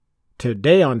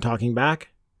Today on Talking Back,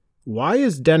 why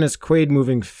is Dennis Quaid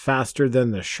moving faster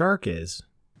than the shark is?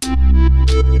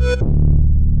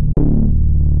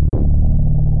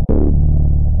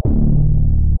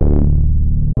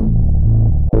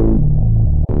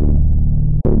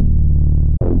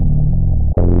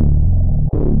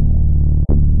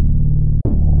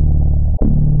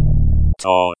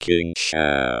 Talking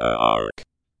Shark.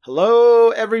 Hello,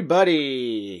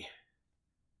 everybody.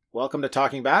 Welcome to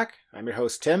Talking Back. I'm your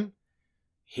host, Tim,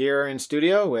 here in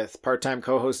studio with part-time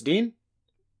co-host Dean.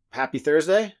 Happy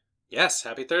Thursday. Yes,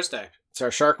 happy Thursday. It's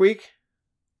our Shark Week.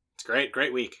 It's great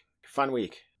week. Fun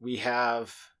week. We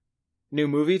have new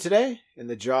movie today in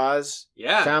the Jaws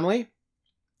family.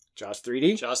 Jaws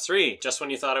 3D. Jaws 3, just when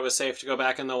you thought it was safe to go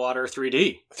back in the water,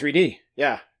 3D. 3D,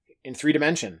 yeah. In 3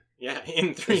 dimension. Yeah,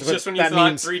 in three. That's what Just when you that thought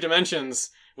means. 3 dimensions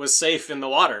was safe in the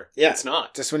water. Yeah. It's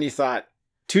not. Just when you thought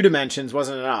 2 dimensions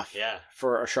wasn't enough Yeah.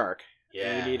 for a shark. Yeah.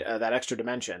 And you need that extra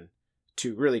dimension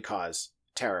to really cause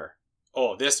terror.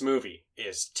 Oh, this movie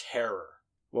is terror.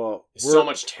 Well, So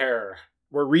much terror.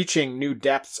 we're reaching new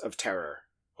depths of terror.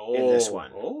 Oh, in this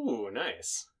one. Oh,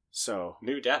 nice. So,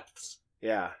 New depths.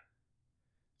 yeah.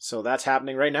 So that's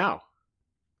happening right now.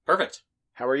 Perfect.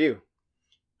 How are you?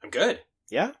 I'm good.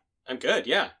 Yeah? I'm good,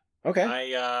 yeah.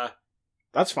 Okay.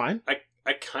 That's fine.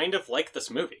 I kind of like this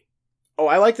movie. Oh,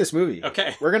 I like this movie.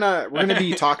 Okay. We're gonna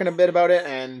be talking a bit about it,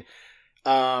 and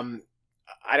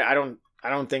I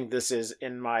don't think this is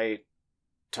in my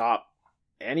top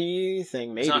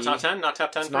anything. Maybe It's not top 10? Not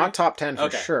top 10? It's for you? not top 10 for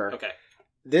Okay. sure. Okay.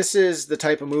 This is the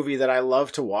type of movie that I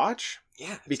love to watch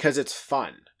Yeah. because it's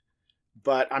fun.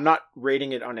 But I'm not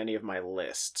rating it on any of my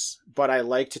lists. But I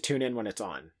like to tune in when it's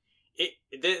on.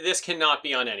 This cannot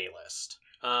be on any list.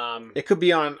 It could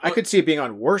be on. I could see it being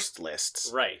on worst lists.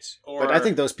 Right. Or, But I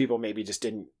think those people maybe just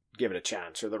didn't give it a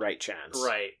chance or the right chance.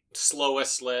 Right.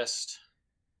 Slowest list.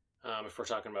 If we're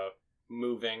talking about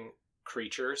moving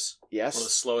creatures. One of the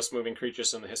Yes. slowest moving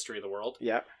creatures in the history of the world.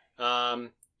 Yeah.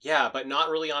 Yeah, but not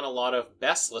really on a lot of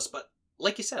best lists. But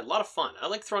like you said, a lot of fun. I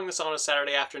like throwing this on a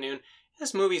Saturday afternoon.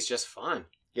 This movie's just fun.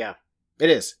 Yeah. It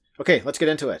is. Okay, let's get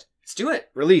into it. Let's do it.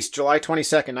 Released July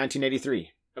 22nd,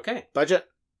 1983. Okay. Budget?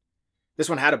 This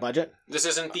one had a budget. This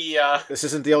isn't the... This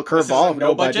isn't the old This curveball isn't of no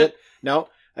no budget. budget? No.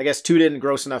 I guess 2 didn't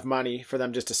gross enough money for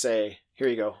them just to say, here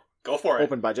you go. Go for it.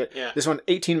 Open budget. Yeah. This one,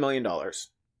 $18 million.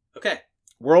 Okay.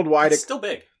 Worldwide, It's still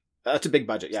big. that's a big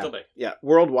budget, yeah. Still big. Yeah.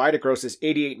 Worldwide, it grosses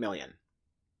 $88 million.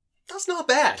 That's not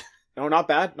bad. No, not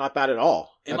bad. Not bad at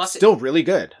all. It That's must- still really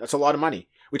good. That's a lot of money.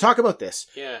 We talk about this.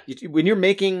 Yeah. When you're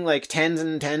making like tens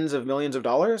and tens of millions of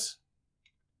dollars,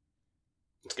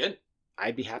 It's good.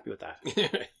 I'd be happy with that.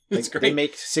 It's Like, great. They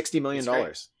make $60 million.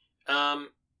 It's great.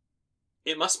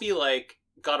 It must be like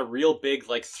got a real big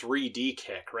like 3D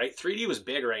kick, right? 3D was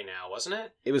big right now, wasn't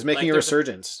it? It was making Like, a there's a-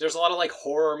 resurgence. There's a lot of like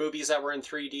horror movies that were in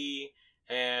 3D,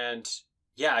 and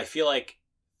yeah, I feel like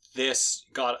this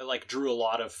got like drew a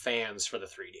lot of fans for the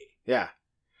 3D. Yeah.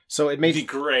 So it made... The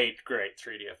great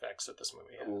 3D effects that this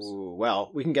movie has. Ooh,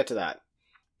 well, we can get to that.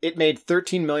 It made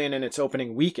 $13 million in its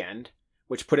opening weekend,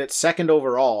 which put it second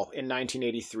overall in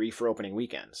 1983 for opening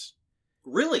weekends.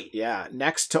 Really? Yeah,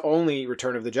 next to only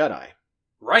Return of the Jedi.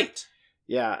 Right.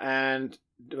 Yeah, and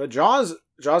Jaws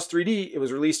 3D, it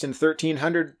was released in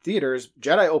 1,300 theaters.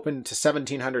 Jedi opened to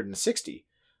 1,760.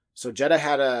 So Jedi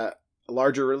had a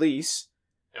larger release.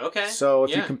 Okay. So if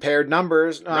you Yeah. compared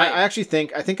numbers, Right. I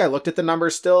think I looked at the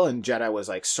numbers still, and Jedi was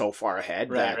like so far ahead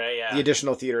that Right, yeah. the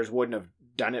additional theaters wouldn't have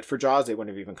done it for Jaws. They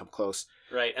wouldn't have even come close.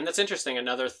 Right, and that's interesting.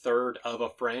 Another third of a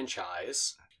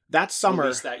franchise That summer,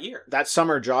 released that year.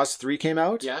 Jaws 3 came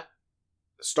out. Yeah,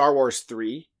 Star Wars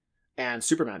 3 and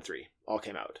Superman 3 all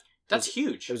came out. that's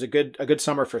huge. It was a good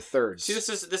summer for thirds. See, this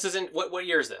is in what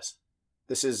year is this?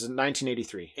 This is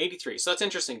 1983. 83. So that's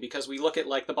interesting because we look at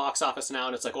like the box office now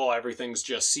and it's like, oh, everything's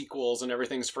just sequels and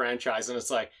everything's franchise, and it's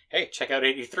like, hey, check out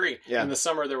 83. Yeah. In the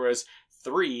summer there was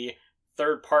 3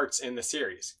 third parts in the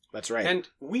series. That's right. And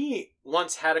we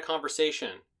once had a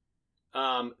conversation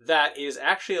that is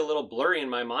actually a little blurry in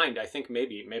my mind. I think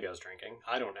maybe I was drinking.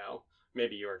 I don't know.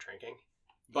 Maybe you were drinking.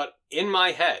 But in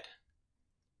my head,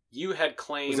 you had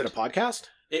claimed... Was it a podcast?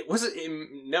 It wasn't...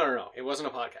 No. It wasn't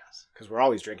a podcast. Because we're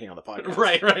always drinking on the podcast.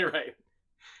 Right.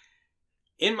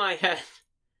 In my head,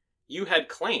 you had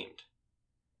claimed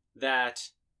that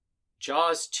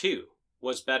Jaws 2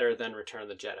 was better than Return of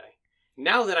the Jedi.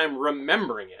 Now that I'm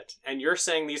remembering it, and you're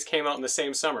saying these came out in the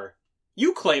same summer,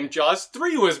 you claimed Jaws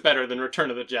 3 was better than Return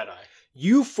of the Jedi.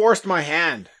 You forced my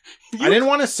hand. I didn't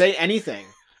want to say anything.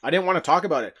 I didn't want to talk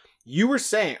about it. You were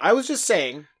saying... I was just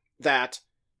saying that...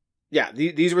 Yeah,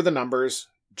 these were the numbers.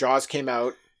 Jaws came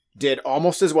out, did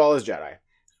almost as well as Jedi.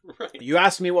 Right. You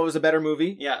asked me what was a better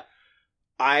movie. Yeah.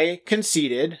 I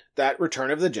conceded that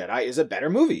Return of the Jedi is a better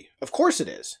movie. Of course it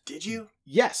is. Did you?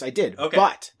 Yes, I did. Okay.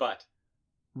 But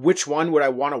which one would I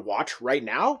want to watch right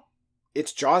now?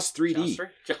 It's Jaws 3D.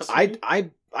 Jaws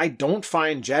 3D? I don't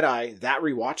find Jedi that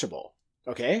rewatchable.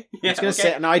 Okay? Yeah, I'm just gonna okay.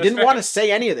 say now I That's didn't fair. want to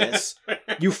say any of this.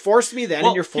 You forced me then Well,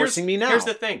 and you're forcing me now. Here's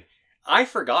the thing. I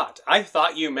forgot. I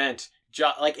thought you meant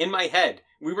like in my head.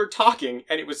 We were talking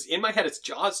and it was in my head it's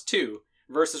Jaws 2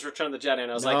 versus Return of the Jedi, and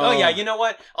I was like, No. oh yeah, you know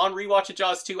what? On rewatch of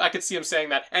Jaws 2, I could see him saying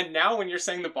that. And now when you're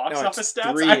saying the box No, it's office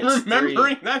stats, 3, I'm it's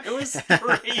remembering that it was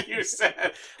 3 you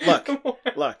said.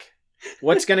 Look.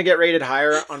 What's gonna get rated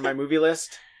higher on my movie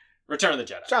list? Return of the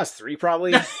Jedi. Jaws 3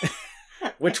 probably.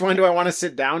 Which one do I want to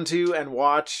sit down to and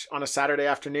watch on a Saturday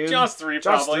afternoon? Jaws 3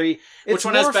 Jaws probably. 3. It's Which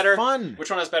one has more better fun? Which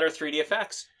one has better 3D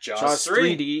effects? Jaws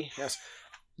 3D. Yes.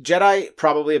 Jedi,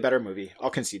 probably a better movie.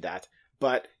 I'll concede that.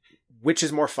 But which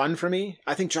is more fun for me?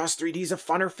 I think Jaws 3D is a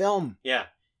funner film. Yeah.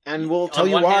 And we'll On tell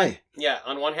you one why. hand- yeah,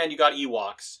 on one hand you got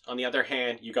Ewoks. On the other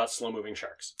hand, you got slow-moving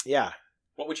sharks. Yeah.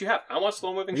 What would you have? I want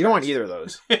slow-moving You don't want sharks. either of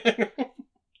those.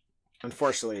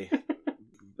 Unfortunately,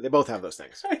 they both have those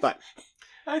things. But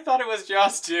I thought it was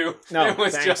Jaws 2. No, it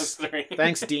was thanks. Jaws 3.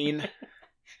 thanks, Dean.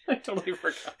 I totally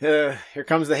forgot. Here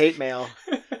comes the hate mail.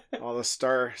 All the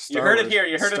Star You heard it Wars- here.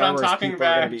 You heard it Star on Wars Talking people are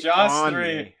gonna Back. be Jaws on 3.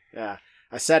 me. Yeah.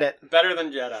 I said it. Better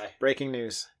than Jedi. Breaking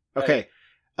news. Okay.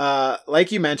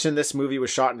 Like you mentioned, this movie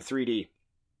was shot in 3D.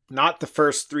 Not the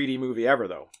first 3D movie ever,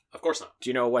 though. Of course not. Do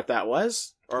you know what that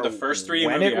was? Or The first 3D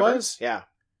when movie it ever? was? Yeah.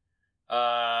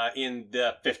 In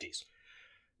the 50s.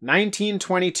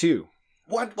 1922.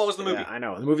 What was the movie? Yeah, I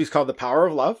know. The movie's called The Power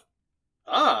of Love.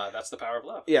 Ah, that's The Power of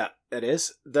Love. Yeah, it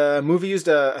is. The movie used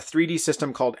a 3D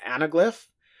system called Anaglyph.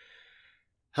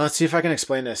 Let's see if I can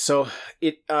explain this. So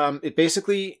it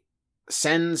basically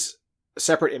sends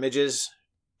separate images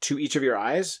to each of your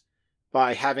eyes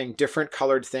by having different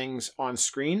colored things on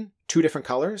screen, 2 different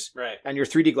colors, Right. and your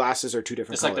 3D glasses are 2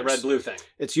 different It's colors. like the red-blue thing.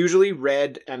 It's usually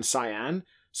red and cyan.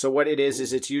 So what it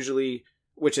is it's usually,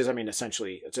 which is, I mean,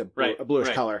 essentially, it's a bluish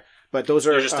right. color. But those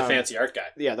are You're just a fancy art guy.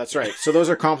 Yeah, that's right. So those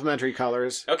are complementary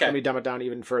colors. Okay. Let me dumb it down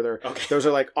even further. Okay. Those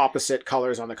are like opposite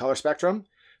colors on the color spectrum.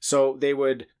 So they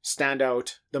would stand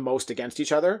out the most against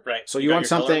each other. Right. So you got want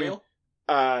your color something wheel?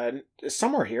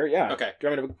 Somewhere here, yeah. Okay. Do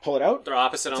you want me to pull it out? They're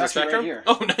opposite on It's the actually spectrum? right here.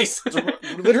 Oh,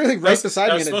 nice. Literally right beside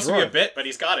that me was in a supposed drawer. to be a bit, but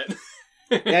he's got it.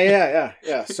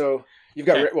 Yeah. So you've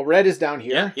got, Okay. red is down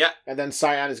here. Yeah, yeah. And then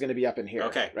cyan is going to be up in here.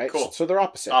 Okay, Right? cool. So they're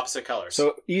opposite. Opposite colors.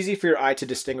 So easy for your eye to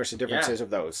distinguish the differences of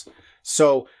those.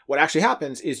 So what actually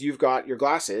happens is you've got your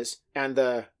glasses and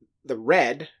the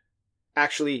red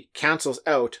actually cancels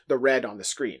out the red on the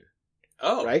screen,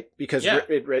 oh, right? Because yeah.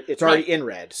 it's already in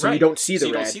red. So you don't see the so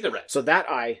you red. don't see the red. So that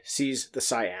eye sees the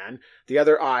cyan. The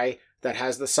other eye that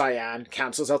has the cyan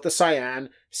cancels out the cyan,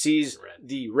 sees Red.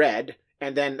 the red,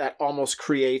 and then that almost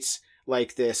creates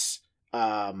like this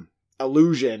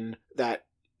illusion that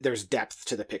there's depth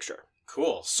to the picture.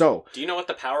 Cool. So Do you know what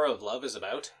The Power of Love is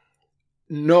about?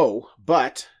 no,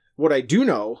 but what I do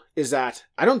know is that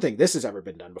I don't think this has ever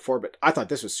been done before, but I thought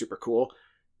this was super cool.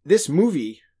 This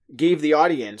movie gave the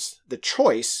audience the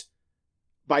choice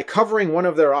by covering one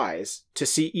of their eyes to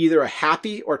see either a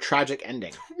happy or tragic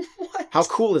ending. What? How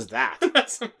cool is that?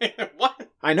 That's amazing. What?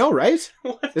 I know, right?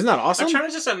 What? Isn't that awesome? I'm trying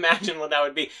to just imagine what that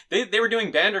would be. They were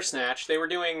doing Bandersnatch. They were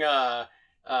doing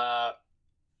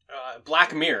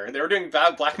Black Mirror. They were doing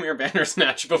Black Mirror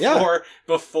Bandersnatch before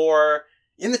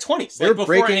in the 20s. They were Before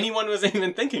breaking- anyone was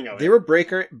even thinking of it. They were What?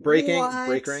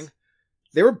 breaking.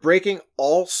 They were breaking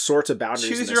all sorts of boundaries. in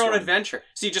Choose this your own one. adventure.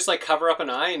 So you just like cover up an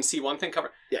eye and see one thing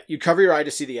cover. Yeah, you cover your eye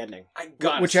to see the ending. I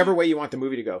gotta Whichever see, way you want the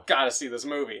movie to go. Gotta see this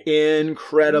movie.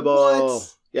 Incredible.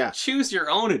 What? Yeah. Choose your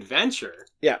own adventure.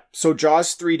 Yeah. So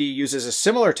Jaws 3D uses a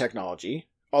similar technology,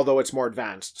 although it's more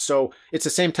advanced. So it's the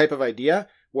same type of idea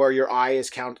where your eye is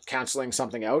canceling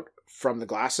something out from the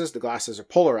glasses. The glasses are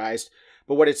polarized,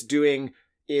 but what it's doing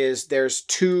is there's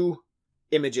 2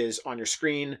 images on your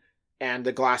screen and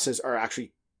the glasses are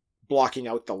actually blocking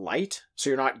out the light. So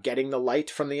you're not getting the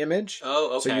light from the image.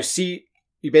 Oh, okay. So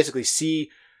you basically see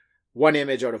one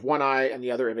image out of one eye and the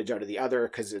other image out of the other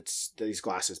because these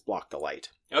glasses block the light.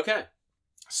 Okay.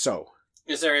 So,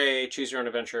 Is there a choose your own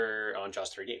adventure on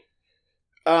Jaws 3D?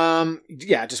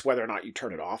 yeah, just whether or not you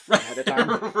turn it off ahead of time.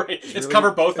 Right. It's really-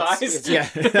 cover both it's- eyes. yeah,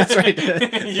 that's right.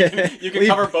 you can Leave-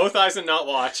 cover both eyes and not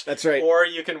watch. That's right. Or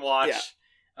you can watch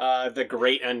the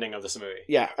great ending of this movie.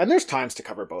 Yeah, and there's times to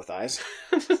cover both eyes.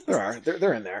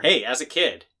 They're in there. Hey, as a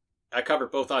kid, I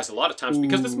covered both eyes a lot of times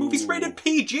because this movie's rated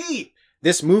PG.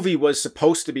 This movie was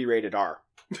supposed to be rated R.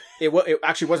 It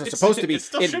actually wasn't supposed to be. it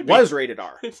still It should be. was rated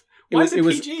R. Why is it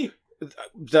was PG?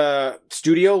 the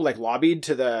studio like lobbied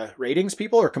to the ratings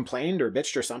people or complained or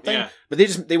bitched or something. Yeah. But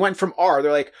they went from R.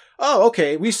 They're like, oh,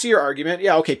 okay, we see your argument.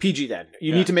 Yeah, okay, PG then.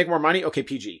 You Yeah. need to make more money. Okay,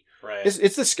 PG. Right.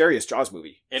 It's the scariest Jaws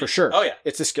movie for sure. Oh yeah.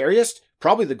 It's the scariest,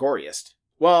 probably the goriest.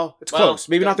 Well, it's close.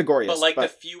 Maybe not the goriest, but like the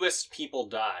fewest people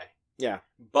die. Yeah.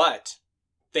 But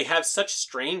they have such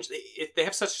strange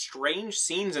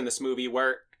scenes in this movie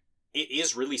where it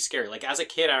is really scary. Like as a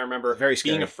kid, I remember Very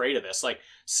scary. being afraid of this. Like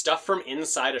stuff from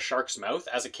inside a shark's mouth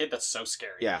as a kid, that's so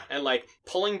scary. Yeah. And like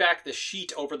pulling back the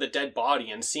sheet over the dead body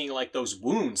and seeing like those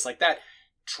wounds, like that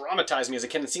traumatized me as a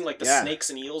kid. And seeing like the snakes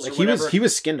and eels like or whatever. he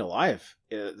was skinned alive.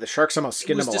 The shark somehow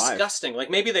skinned him alive. It was disgusting. Like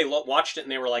maybe they watched it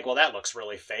and they were like, well, that looks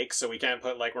really fake, so we can't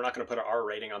put we're not going to put an R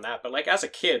rating on that. But like as a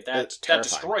kid, that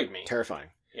destroyed me. Terrifying.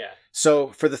 Yeah. So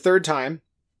for the third time,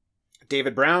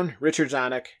 David Brown, Richard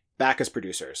Zanuck, back as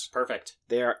producers. Perfect.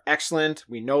 They are excellent.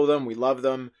 We know them. We love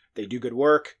them. They do good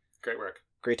work. Great work.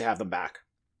 Great to have them back.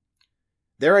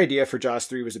 Their idea for Jaws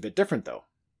 3 was a bit different, though.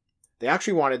 They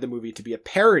actually wanted the movie to be a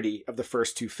parody of the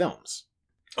first two films.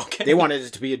 Okay. They wanted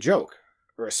it to be a joke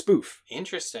or a spoof.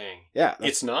 Interesting. Yeah.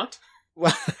 It's not?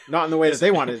 Well, not in the way that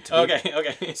they wanted it to be.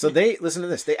 Okay. So listen to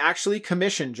this. They actually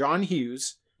commissioned John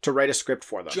Hughes to write a script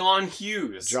for them. John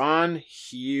Hughes.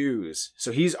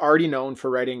 So he's already known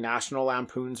for writing National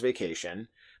Lampoon's Vacation,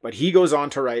 but he goes on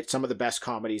to write some of the best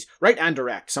comedies, write and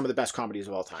direct some of the best comedies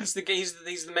of all time. He's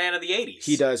the man of the 80s.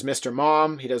 He does Mr.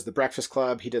 Mom, he does The Breakfast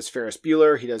Club, he does Ferris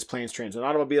Bueller, he does Planes, Trains, and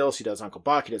Automobiles, he does Uncle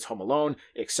Buck, he does Home Alone,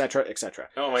 etc., etc.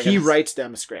 Oh my god. He writes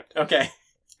them a script. Okay.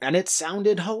 And it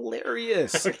sounded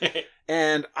hilarious. Okay.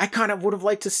 And I kind of would have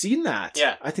liked to seen that.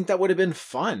 Yeah. I think that would have been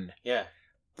fun. Yeah.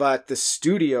 But the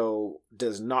studio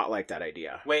does not like that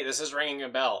idea. Wait, this is ringing a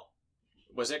bell.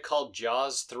 Was it called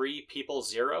Jaws 3 People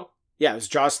Zero? Yeah, it was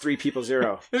Jaws 3 People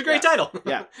Zero. It was a great title.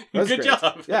 Yeah. That was Good great.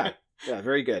 job. Yeah,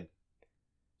 very good.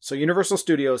 So Universal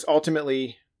Studios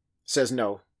ultimately says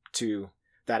no to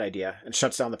that idea and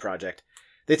shuts down the project.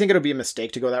 They think it'll be a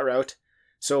mistake to go that route.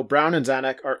 So Brown and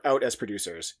Zanuck are out as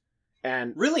producers.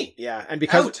 And Really? yeah, and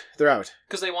because they're out.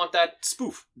 Because they want that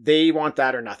spoof. They want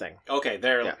that or nothing. Okay,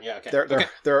 Okay.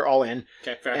 They're all in.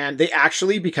 Okay, fair. And they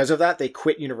actually, because of that, they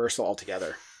quit Universal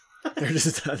altogether.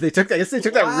 They took that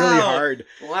really hard.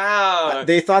 Wow.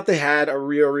 They thought they had a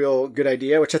real good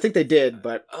idea, which I think they did,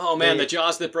 but oh man, the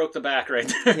jaws that broke the back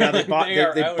right there. yeah, they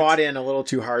bought in a little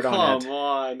too hard on it. Come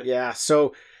on. Yeah,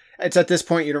 so it's at this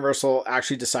point Universal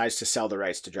actually decides to sell the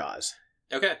rights to Jaws.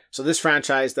 Okay. So this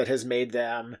franchise that has made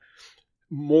them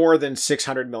more than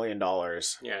 $600 million.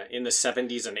 Yeah, in the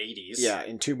 70s and 80s. Yeah,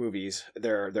 in 2 movies,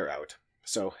 they're out.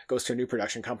 So it goes to a new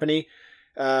production company.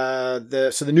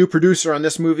 The new producer on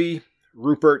this movie,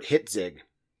 Rupert Hitzig.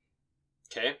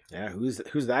 Okay. Yeah, who's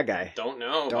that guy? Don't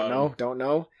know. Don't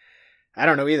know. I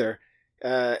don't know either.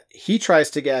 He tries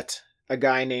to get a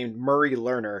guy named Murray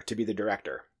Lerner to be the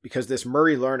director because this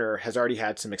Murray Lerner has already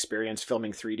had some experience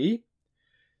filming 3D.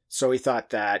 So he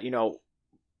thought that,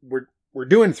 we're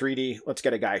doing 3D. Let's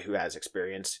get a guy who has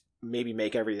experience. Maybe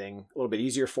make everything a little bit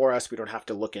easier for us. We don't have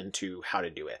to look into how to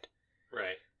do it.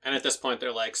 Right. And at this point,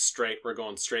 they're like, we're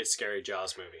going straight scary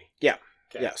Jaws movie. Yeah.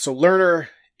 Okay. Yeah. So Lerner,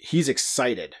 he's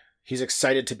excited. He's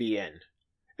excited to be in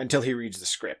until he reads the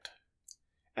script.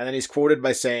 And then he's quoted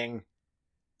by saying,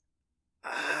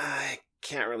 I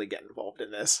can't really get involved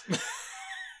in this.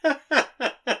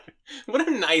 What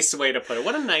a nice way to put it.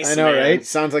 What a nice I know, man. right?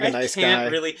 Sounds like a nice guy.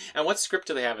 Can't really. And what script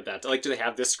do they have at that? Like, do they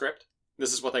have this script?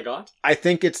 This is what they got? I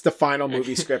think it's the final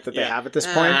movie script that they have at this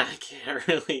point. I can't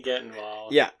really get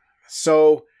involved. Yeah.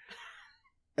 So,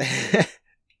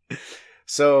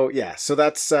 so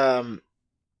that's,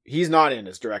 he's not in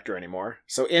as director anymore.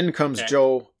 So in comes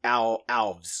Joe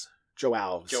Alves. Joe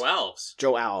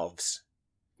Alves.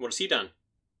 What has he done?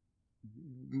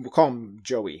 We'll call him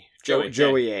Joey.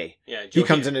 Joey A. Yeah, he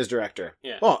comes in as director.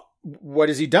 Yeah. Well, what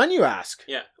has he done, you ask?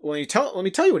 Yeah. Well, let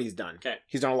me tell you what he's done. Okay.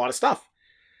 He's done a lot of stuff.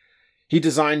 He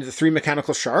designed the 3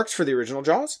 mechanical sharks for the original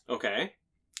Jaws. Okay.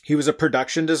 He was a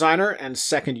production designer and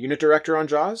second unit director on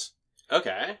Jaws.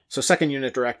 Okay. So second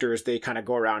unit directors, they kind of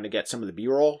go around to get some of the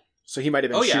B-roll. So he might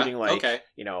have been shooting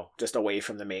just away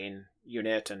from the main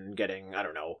unit and getting, I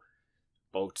don't know,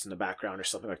 boats in the background or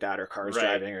something like that, or cars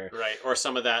driving, or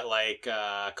some of that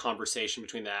conversation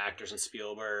between the actors and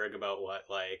Spielberg about what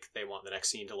they want the next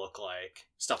scene to look like,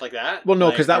 stuff like that. Well,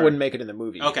 no, because that wouldn't make it in the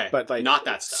movie. Okay, but not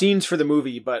that stuff. Scenes for the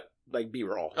movie, but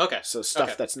B-roll. Okay, so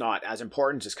stuff that's not as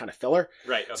important, just kind of filler.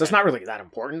 Right. Okay. So it's not really that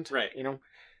important. Right.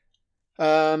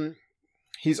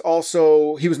 He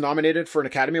was nominated for an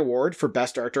Academy Award for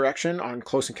Best Art Direction on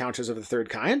Close Encounters of the Third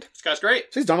Kind. This guy's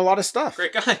great. So he's done a lot of stuff.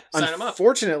 Great guy. Sign him up.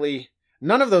 Unfortunately,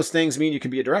 none of those things mean you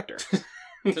can be a director.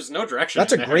 There's no direction.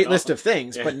 That's a in there great at list all. of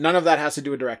things, Yeah. but none of that has to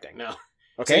do with directing. No. So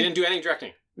Okay? he didn't do any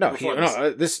directing. No, before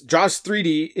this Jaws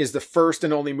 3D is the first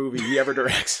and only movie he ever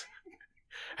directs.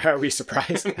 Are we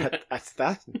surprised at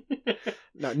that?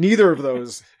 No, neither of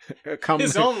those come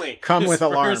His only. come His with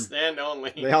alarm. First and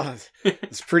only. They all,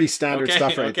 it's pretty standard Okay,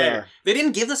 stuff right okay. there. They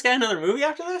didn't give this guy another movie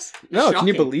after this? No, can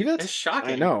you Shocking. believe it? It's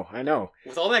shocking. I know.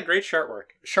 With all that great shark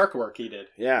work he did.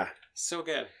 Yeah. So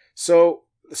good. So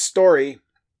the story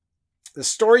and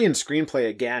screenplay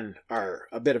again are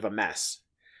a bit of a mess.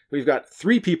 We've got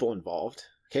 3 people involved.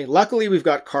 Okay, luckily we've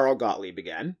got Carl Gottlieb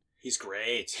again. He's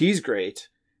great. He's great.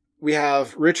 We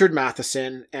have Richard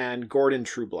Matheson and Gordon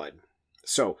Trueblood.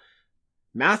 So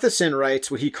Matheson writes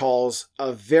what he calls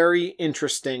a very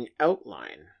interesting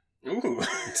outline. Ooh.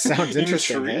 It sounds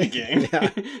interesting. Intriguing. Yeah.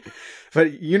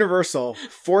 But Universal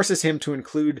forces him to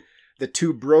include the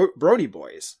 2 Brody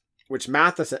boys, which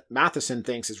Matheson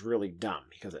thinks is really dumb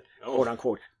because it, quote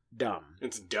unquote, dumb.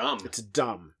 It's dumb. It's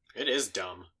dumb. It is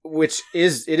dumb. Which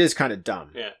is kind of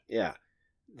dumb. Yeah. Yeah.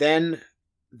 Then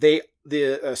the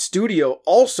studio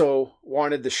also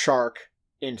wanted the shark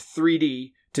in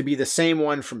 3D to be the same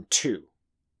one from 2.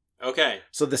 Okay.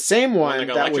 So the same one that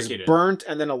got that was electrocuted. burnt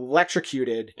and then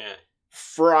electrocuted, Yeah.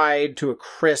 fried to a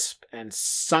crisp and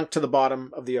sunk to the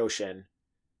bottom of the ocean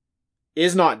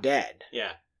is not dead.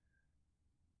 Yeah.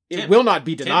 It Tim, will not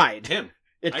be denied. Tim,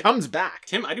 It comes back.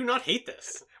 Tim, I do not hate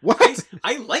this. What?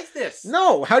 I like this.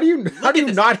 No, how do you at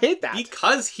this. not hate that?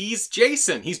 Because he's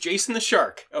Jason. He's Jason the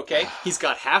shark, okay? He's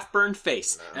got half-burned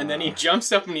face. And then he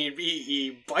jumps up and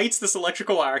he bites this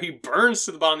electrical wire. He burns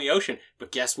to the bottom of the ocean.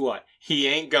 But guess what? He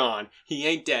ain't gone. He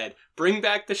ain't dead. Bring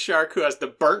back the shark who has the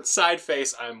burnt side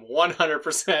face. I'm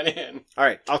 100% in. All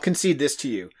right, I'll concede this to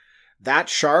you. That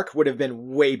shark would have been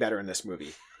way better in this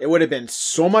movie. It would have been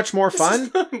so much more fun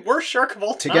This is the worst shark of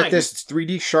all to time. get this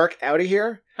 3D shark out of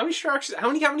here. How many sharks? How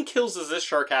many kills does this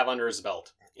shark have under his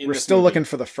belt? We're still looking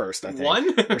for the first, I think.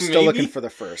 One. We're still looking for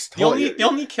the first. The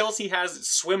only kills he has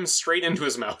swim straight into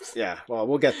his mouth. Yeah, well,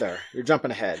 we'll get there. You're jumping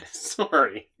ahead.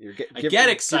 Sorry. I get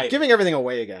excited. You're giving everything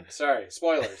away again. Sorry.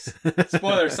 Spoilers.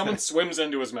 Spoilers. Someone swims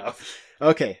into his mouth.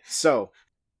 Okay, so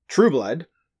Trueblood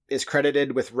is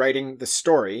credited with writing the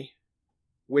story,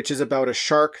 which is about a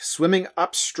shark swimming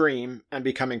upstream and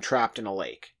becoming trapped in a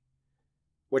lake,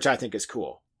 which I think is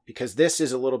cool because this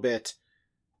is a little bit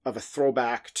of a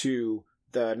throwback to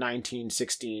the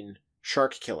 1916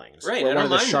 shark killings, Right, where I one of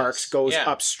don't the mind sharks this. goes Yeah.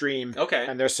 upstream Okay.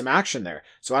 and there's some action there.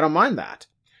 So I don't mind that.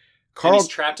 And Carl, he's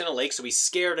trapped in a lake, so he's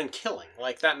scared and killing.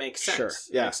 Like, that makes sense. sure,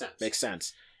 yeah, Makes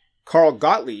sense. Carl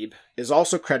Gottlieb is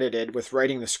also credited with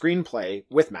writing the screenplay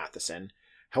with Matheson.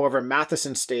 However,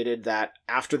 Matheson stated that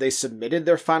after they submitted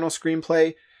their final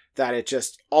screenplay, that it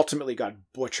just ultimately got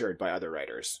butchered by other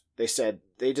writers. They said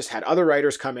they just had other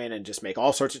writers come in and just make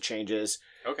all sorts of changes.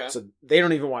 Okay. So they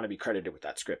don't even want to be credited with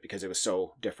that script because it was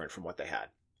so different from what they had.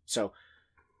 So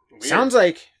Weird. sounds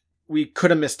like we could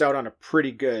have missed out on a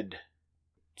pretty good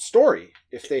story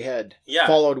if they had Yeah.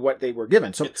 followed what they were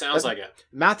given. So It sounds like it.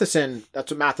 Matheson,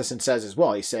 that's what Matheson says as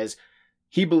well. He says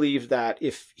he believed that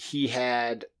if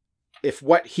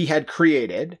what he had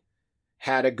created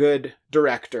had a good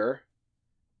director,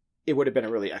 it would have been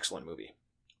a really excellent movie.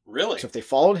 Really? So if they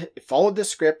followed this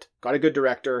script, got a good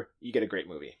director, you get a great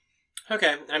movie.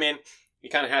 Okay. I mean, you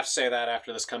kind of have to say that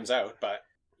after this comes out, but...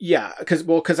 Yeah,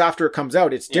 because after it comes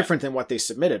out, it's Yeah. different than what they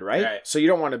submitted, right? Right. So you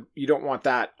don't want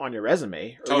that on your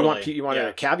resume, or Totally. you want Yeah.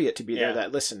 a caveat to be there Yeah.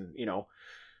 that listen,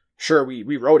 sure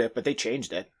we wrote it, but they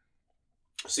changed it.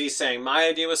 So he's saying, my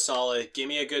idea was solid, give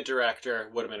me a good director,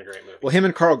 would have been a great movie. Well, him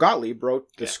and Carl Gottlieb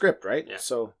wrote the Yeah. script, right? Yeah.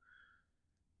 So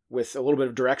with a little bit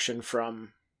of direction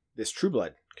from this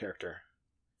Trueblood character.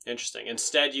 Interesting.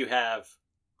 Instead, you have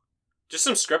just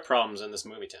some script problems in this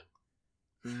movie, Tim.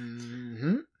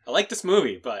 Mm-hmm. I like this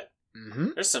movie, but Mm-hmm.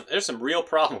 there's some real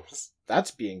problems.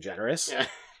 That's being generous. Yeah.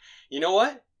 You know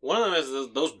what? One of them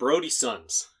is those Brody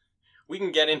sons. We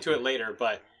can get into it later,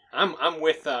 but I'm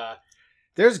with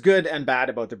There's good and bad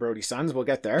about the Brody sons. We'll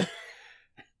get there.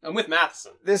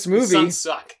 Matheson. This The movie, sons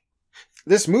suck.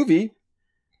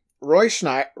 Roy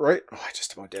Schneider. Oh, I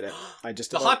just about did it.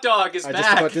 The hot dog is I back.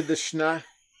 just about did the schna.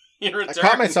 He I returns.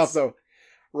 caught myself though.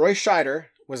 Roy Scheider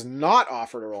was not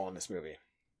offered a role in this movie.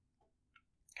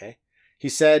 Okay. He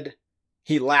said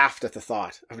he laughed at the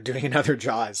thought of doing another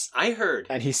Jaws. I heard.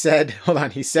 And he said,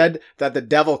 he said that the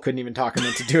devil couldn't even talk him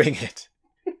into doing it.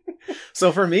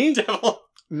 So for me, Devil.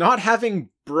 not having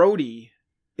Brody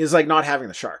is like not having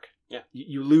the shark. Yeah.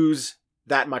 You lose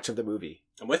that much of the movie.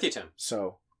 I'm with you, Tim.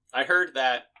 So I heard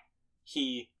that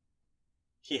he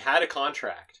had a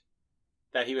contract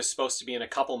that he was supposed to be in a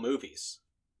couple movies.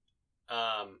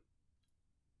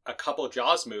 a couple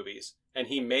Jaws movies, and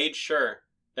he made sure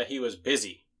that he was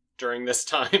busy during this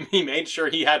time. He made sure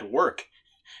he had work,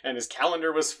 and his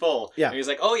calendar was full. Yeah. And he's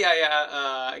like, "Oh yeah,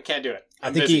 I can't do it.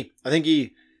 I think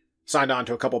he signed on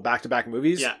to a couple back-to-back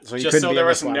movies. Yeah, so he just couldn't so be there in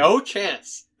was this one. no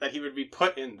chance that he would be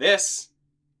put in this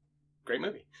great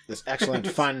movie, This excellent,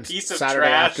 fun Piece of Saturday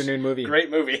trash. afternoon movie. Great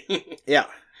movie. Yeah.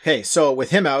 Hey, so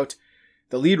with him out,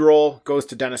 the lead role goes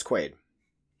to Dennis Quaid.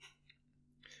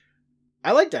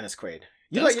 I like Dennis Quaid.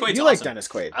 You Dennis like Quaid's like awesome. Dennis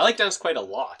Quaid. I like Dennis Quaid a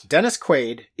lot. Dennis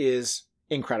Quaid is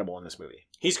incredible in this movie.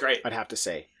 He's great. I'd have to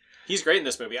say. He's great in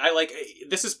this movie.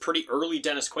 This is pretty early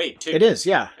Dennis Quaid too. It is,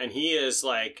 yeah. And he is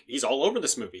he's all over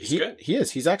this movie. He's good. He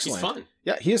is. He's excellent. He's fun.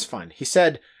 Yeah, he is fun. He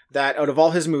said that out of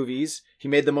all his movies, he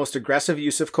made the most aggressive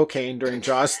use of cocaine during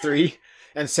Jaws 3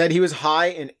 and said he was high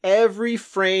in every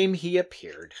frame he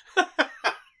appeared.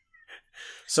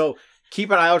 So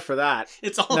keep an eye out for that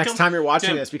It's all next time you're watching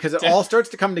Tim, this, because it Tim. all starts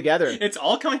to come together. It's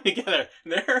all coming together.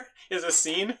 There is a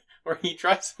scene where he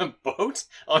drives a boat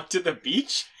onto the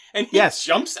beach and he Yes.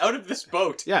 jumps out of this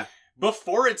boat Yeah.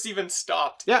 before it's even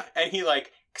stopped. Yeah. And he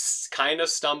kind of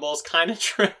stumbles, kind of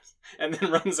trips, and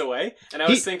then runs away. And I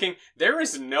was thinking, there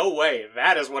is no way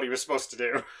that is what he was supposed to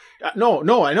do.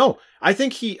 No, I know. I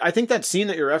think that scene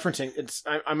that you're referencing,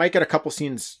 I might get a couple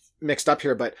scenes mixed up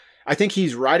here, but I think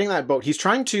he's riding that boat. He's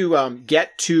trying to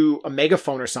get to a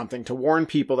megaphone or something to warn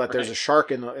people that there's a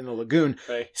shark in the lagoon.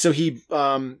 Right. So he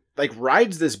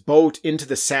rides this boat into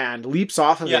the sand, leaps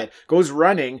off of it, goes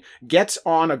running, gets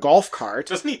on a golf cart.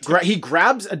 Doesn't he? He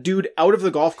grabs a dude out of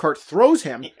the golf cart, throws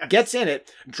him, gets in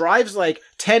it, drives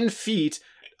 10 feet,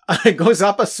 goes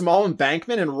up a small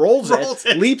embankment and rolls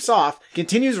it, leaps off,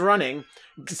 continues running,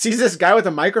 sees this guy with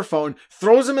a microphone,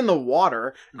 throws him in the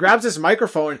water, grabs his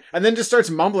microphone, and then just starts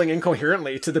mumbling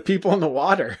incoherently to the people in the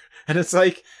water. And it's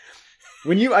like,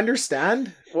 when you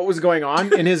understand what was going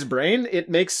on in his brain, it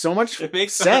makes so much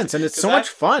sense, and it's so much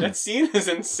fun. That scene is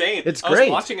insane. It's I great.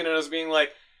 was watching it and I was being like,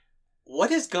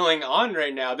 what is going on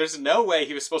right now? There's no way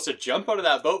he was supposed to jump out of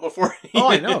that boat before he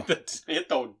hit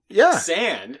the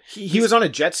sand. He was on a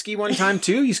jet ski one time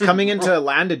too. He's coming into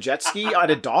land a jet ski at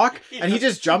a dock, and he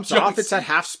just jumps off. It's at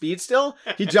half speed still.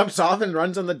 He jumps off and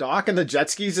runs on the dock, and the jet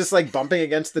ski's just bumping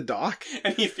against the dock.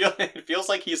 And it feels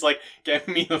like he's get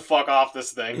me the fuck off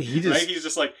this thing. He's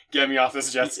just get me off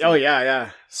this jet ski. Oh yeah.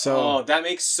 So that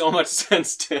makes so much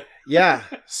sense too. Yeah.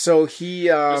 So he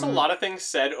there's a lot of things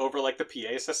said over the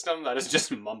PA system that is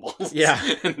just mumbles. Yeah.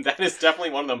 And that is definitely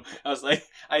one of them.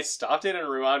 I stopped it and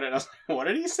rewound it and I was like, what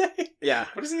did he say? Yeah.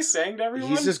 What is he saying to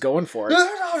everyone? He's just going for it. Get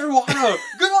on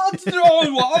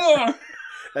the water.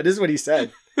 That is what he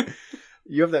said.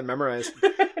 You have that memorized.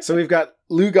 So we've got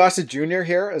Lou Gossett Jr.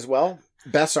 here as well.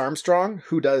 Bess Armstrong,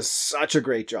 who does such a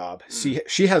great job.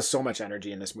 She has so much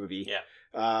energy in this movie.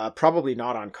 Yeah. Probably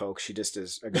not on coke. She just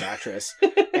is a good actress.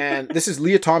 And this is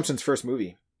Leah Thompson's first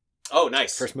movie. Oh,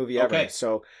 nice. First movie ever. Okay.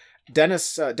 So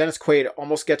Dennis Quaid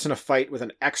almost gets in a fight with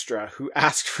an extra who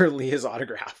asked for Leah's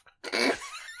autograph.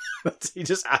 He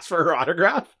just asked for her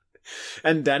autograph.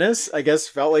 And Dennis, I guess,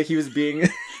 felt like he was being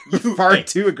far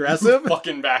too aggressive.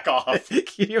 Fucking back off.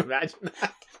 Can you imagine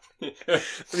that?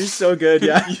 He's so good,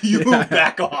 yeah.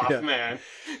 Back off, man.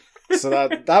 So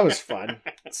that was fun.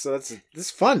 So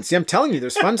this fun. See, I'm telling you,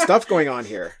 there's fun stuff going on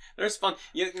here. There's fun.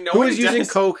 Who is using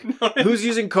coke? Who's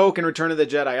using coke in Return of the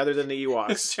Jedi other than the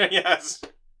Ewoks? Yes.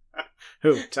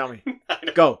 Who? Tell me.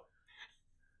 Go.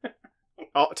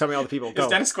 Oh, tell me all the people. Go. Is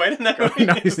Dennis Quaid in that movie?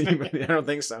 No, I don't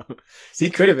think so. He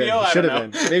could have been. He should have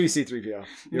been. Maybe C-3PO.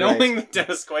 Knowing that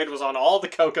Dennis Quaid was on all the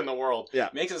coke in the world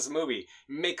makes this movie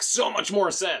make so much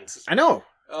more sense. I know.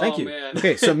 Thank you. Man.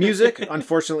 Okay, so music,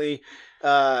 unfortunately,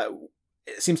 it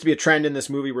seems to be a trend in this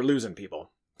movie. We're losing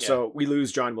people. Yeah. So we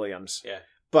lose John Williams. Yeah.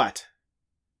 But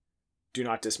do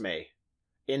not dismay.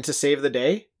 In to save the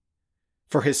day,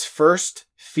 for his first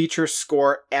feature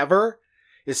score ever,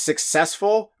 is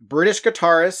successful British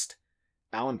guitarist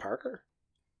Alan Parker.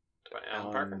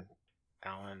 Alan Parker.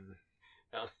 Alan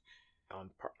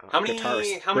How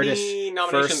many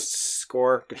nominations? First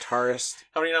score guitarist.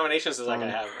 How many nominations does that guy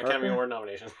have? Academy Award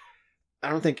nomination. I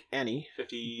don't think any.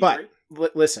 53?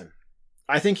 But listen,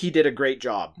 I think he did a great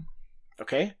job.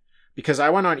 Okay? Because I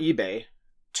went on eBay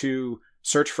to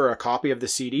search for a copy of the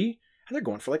CD, and they're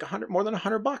going for more than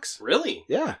 $100. Really?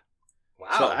 Yeah. Wow.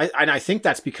 So I think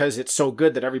that's because it's so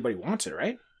good that everybody wants it,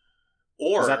 right?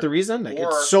 Is that the reason?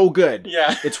 It's so good.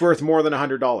 Yeah. It's worth more than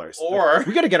 $100. Or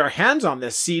we got to get our hands on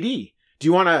this CD. Do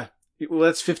you want to? Well,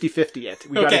 let's 50-50 it.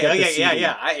 We got to get this CD.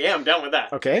 Yeah. I am down with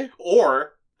that. Okay.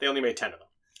 Or they only made 10 of them.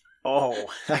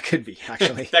 Oh, that could be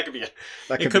actually. That could be it.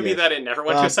 It could be that it never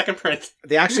went to a second print.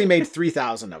 They actually made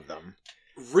 3,000 of them.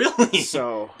 Really?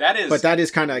 So, That is. but that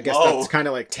is kind of, I guess low. that's kind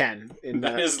of like 10 in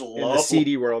That the is in low. the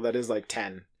CD world. That is like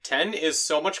 10. 10 is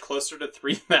so much closer to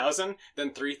 3,000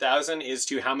 than 3,000 is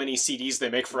to how many CDs they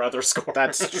make for other scores.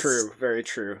 That's true. Very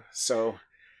true. So,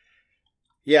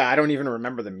 yeah, I don't even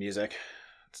remember the music.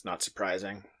 It's not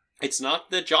surprising. It's not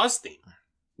the Jaws theme.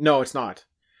 No, it's not.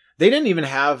 They didn't even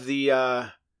have the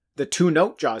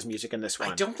 2-note Jaws music in this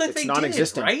one. I don't think it's they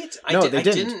non-existent. did, right? No, I they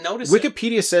didn't. didn't notice it.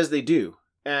 Wikipedia says they do.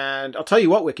 And I'll tell you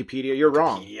what, Wikipedia, you're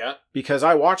wrong. Wikipedia. Because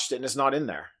I watched it and it's not in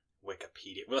there.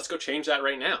 Wikipedia. Well, let's go change that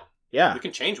right now. Yeah. We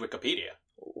can change Wikipedia.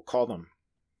 We'll call them.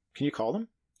 Can you call them?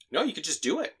 No, you could just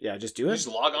do it. Yeah, just do You it. just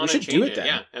log on We and should change do it. it then.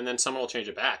 Yeah, and then someone will change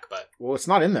it back, but Well, it's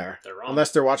not in there. they're wrong.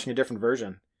 Unless they're watching a different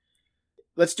version.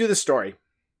 Let's do the story.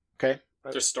 Okay?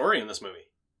 There's a story in this movie.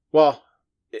 Well,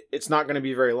 it's not going to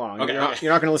be very long. Okay,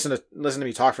 You're not going to listen to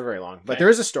me talk for very long. But Okay. there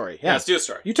is a story. Yeah, Yeah. let's do a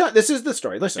story. This is the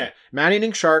story. Listen. Okay.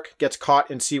 Man-eating shark gets caught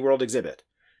in SeaWorld exhibit.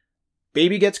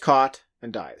 Baby gets caught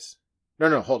and dies.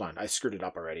 No, hold on. I screwed it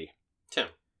up already. Tim.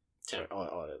 Tim.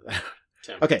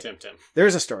 Okay. Okay. Tim.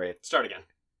 There's a story. Start again.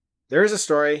 There is a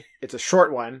story. It's a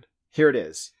short one. Here it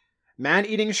is.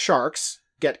 Man-eating sharks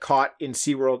get caught in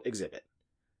SeaWorld exhibit.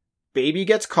 Baby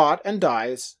gets caught and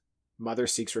dies. Mother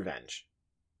seeks revenge.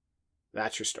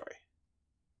 That's your story.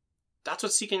 That's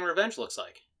what Seeking Revenge looks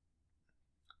like.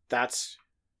 That's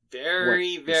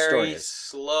Very, What the story very is.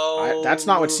 slow. that's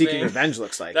not what Seeking moving- Revenge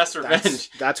looks like. That's revenge.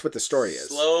 That's what the story is.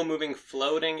 Slow moving,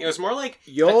 floating. It was more like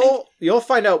I You'll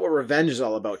find out what revenge is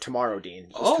all about tomorrow, Dean.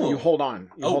 Just Oh. you hold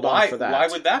on. You oh, hold why? on for that. Why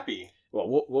would that be?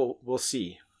 Well, we'll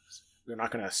see. We're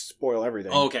not going to spoil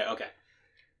everything. Oh, okay.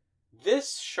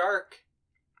 This shark,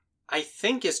 I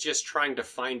think, is just trying to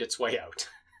find its way out.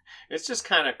 It's just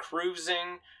kind of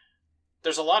cruising.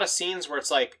 There's a lot of scenes where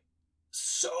it's like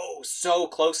so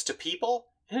close to people,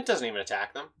 and it doesn't even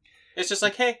attack them. It's just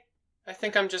like, hey, I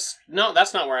think I'm just no.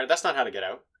 That's not how to get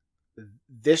out.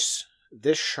 This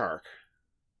shark,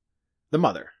 the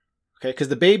mother, okay, because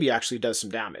the baby actually does some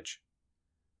damage.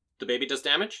 The baby does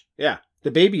damage. Yeah,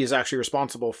 the baby is actually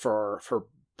responsible for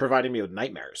providing me with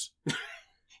nightmares.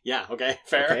 Yeah. Okay.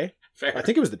 Fair. Okay, Fair. I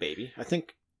think it was the baby. I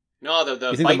think. no. The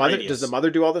You think bite the mother radius. does the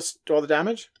mother do all the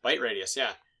damage? Bite radius.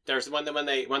 Yeah. There's when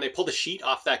they pull the sheet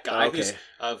off that guy Okay. who's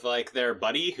of like their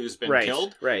buddy who's been Right,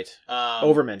 killed. right. Um,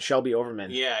 Overman, Shelby Overman.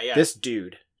 Yeah. This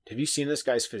dude. Have you seen this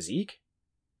guy's physique?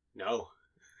 No.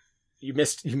 You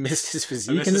missed his I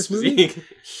physique missed in his this movie. physique.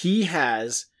 He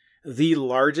has the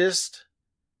largest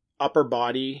upper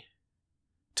body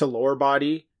to lower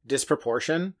body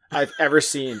disproportion I've ever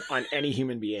seen on any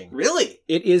human being. Really?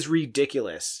 It is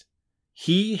ridiculous.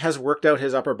 He has worked out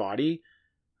his upper body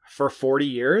for 40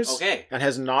 years Okay. and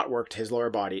has not worked his lower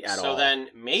body at all. So then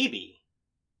maybe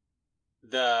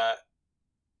the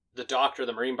doctor,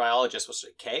 the marine biologist, was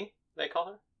it Kay? They call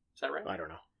her. Is that right? I don't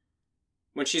know.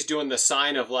 When she's doing the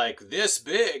sign of like this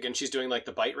big, and she's doing like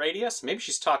the bite radius, maybe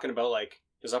she's talking about like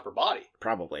his upper body.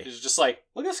 Probably. She's just like,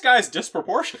 look, this guy's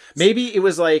disproportionate. Maybe it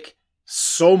was like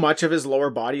so much of his lower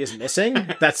body is missing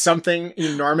that something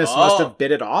enormous must Oh. have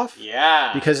bit it off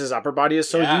Yeah. because his upper body is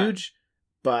so Yeah. huge.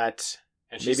 But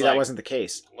and she's maybe like, that wasn't the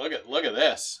case. Look at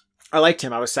this. I liked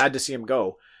him. I was sad to see him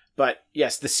go. But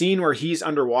yes, the scene where he's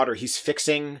underwater, he's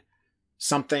fixing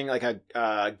something like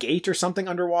a gate or something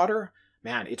underwater.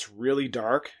 Man, it's really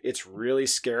dark. It's really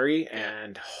scary,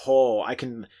 and I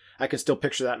can still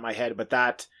picture that in my head. But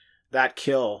that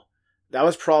kill, that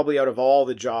was probably out of all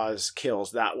the Jaws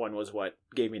kills, that one was what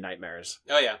gave me nightmares.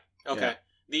 Oh yeah. Okay.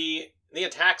 Yeah. The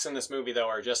attacks in this movie though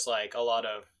are just like a lot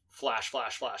of flash,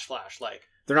 like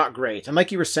They're not great, and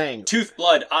like you were saying, tooth,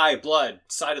 blood, eye, blood,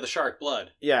 side of the shark,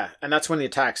 blood. yeah, and that's when the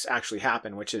attacks actually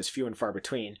happen, which is few and far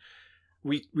between.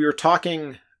 We were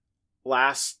talking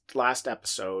last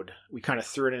episode, we kind of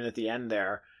threw it in at the end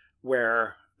there,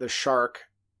 where the shark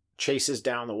chases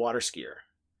down the water skier.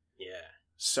 Yeah.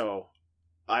 So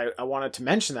I wanted to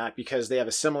mention that because they have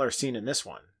a similar scene in this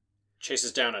one.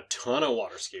 Chases down a ton of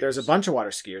water skiers. There's a bunch of water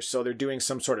skiers, so they're doing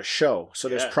some sort of show. So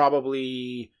there's Yeah.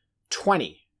 probably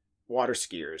 20 water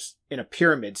skiers in a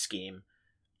pyramid scheme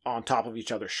on top of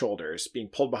each other's shoulders, being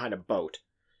pulled behind a boat.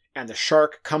 And the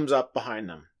shark comes up behind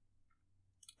them.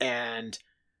 And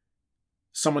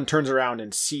someone turns around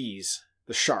and sees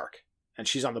the shark. And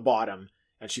she's on the bottom.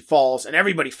 And she falls, and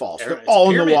everybody falls. They're It's all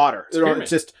in the pyramid. water. It's pyramid.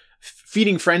 It's just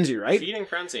feeding frenzy, right? Feeding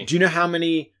frenzy. Do you know how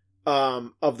many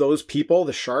of those people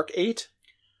the shark ate?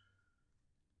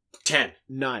 10.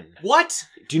 None. What?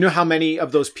 Do you know how many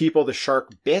of those people the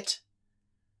shark bit?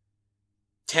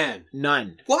 10.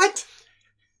 None. What?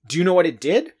 Do you know what it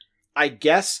did? I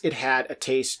guess it had a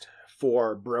taste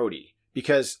for Brody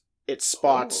because it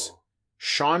spots Oh.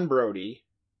 Sean Brody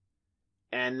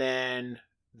and then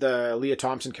the Leah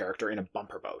Thompson character in a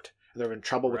bumper boat. They're in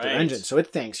trouble with their Right. engine. So it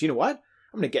thinks, you know what?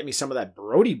 I'm going to get me some of that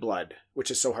Brody blood,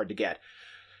 which is so hard to get.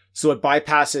 So it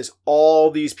bypasses all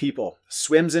these people,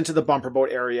 swims into the bumper boat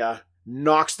area,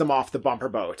 knocks them off the bumper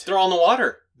boat. They're all in the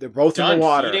water. They're both Done in the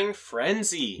water. feeding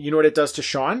frenzy. You know what it does to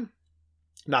Sean?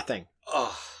 Nothing.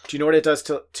 Ugh, Do you know what it does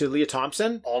to Leah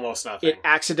Thompson? almost nothing. It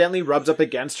accidentally rubs up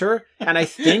against her, and I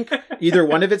think either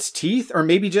one of its teeth or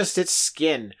maybe just its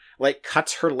skin like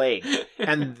cuts her leg,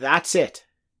 and that's it.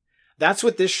 That's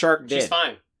what this shark did. She's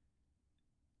fine.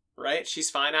 Right? She's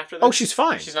fine after this? Oh, she's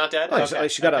fine. She's not dead? Oh, Okay,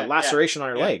 she got okay, a laceration on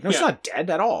her yeah, leg. No, she's yeah. not dead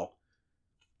at all.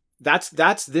 That's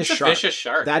this It's a shark. vicious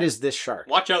shark. That is this shark.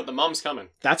 Watch out, the mom's coming.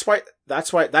 That's why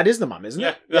that is the mom, isn't Yeah,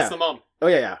 it? that's the mom. Oh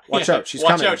yeah. Watch Yeah, out, she's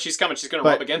Watch coming. out, she's coming. She's going to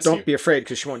But rub against don't you. be afraid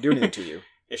because she won't do anything to you.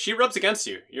 If she rubs against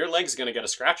you, your leg's going to get a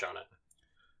scratch on it.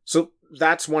 So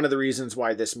that's one of the reasons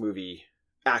why this movie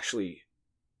actually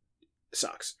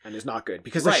sucks and is not good,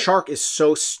 because the Right. shark is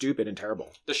so stupid and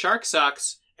terrible. The shark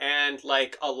sucks, and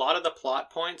like a lot of the plot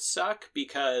points suck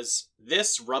because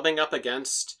this rubbing up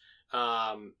against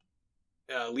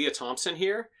Leah Thompson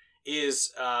here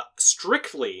is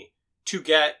strictly to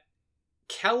get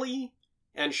Kelly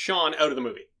and Sean out of the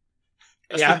movie.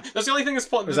 That's the only thing that's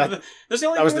that's the only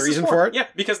that thing was the this is reason for it? Yeah,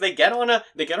 because they get on an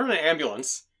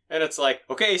ambulance and it's like,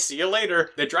 okay, see you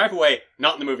later. They drive away,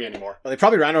 not in the movie anymore. Well, they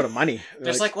probably ran out of money. They're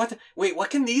just like, what? Wait, what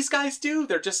can these guys do?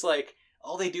 They're just like,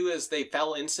 all they do is they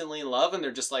fell instantly in love and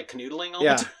they're just like canoodling all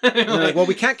Yeah. the time. and they're like, well,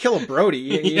 we can't kill a Brody.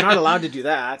 You're Yeah. not allowed to do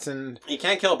that. And You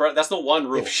can't kill a Brody. That's the one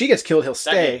rule. if she gets killed, he'll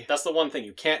stay. That's the one thing.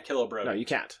 You can't kill a Brody. No, you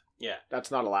can't. Yeah. That's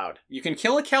not allowed. You can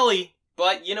kill a Kelly,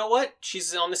 but you know what?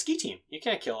 She's on the ski team. You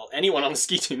can't kill anyone on the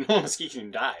ski team. No one on the ski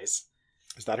team dies.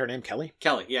 Is that her name, Kelly?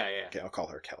 Kelly, yeah. Okay, I'll call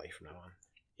her Kelly from now on.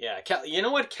 Yeah, you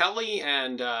know what? Kelly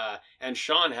and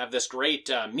Sean have this great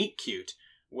meet cute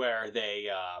where they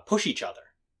push each other.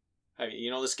 You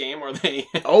know this game where they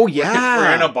Oh yeah,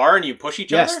 we're in a bar and you push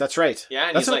each other? yes, that's right. Yeah,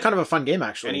 and That's he's like, kind of a fun game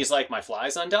actually. and he's like, my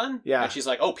fly's undone? Yeah. And she's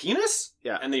like, oh, penis?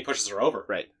 Yeah. And then he pushes her over.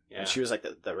 right. Yeah. And she was like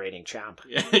the reigning champ.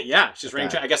 Yeah, she's Okay.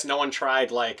 ring. I guess no one tried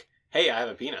like, hey, I have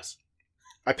a penis.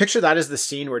 I picture that as the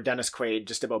scene where Dennis Quaid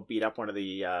just about beat up one of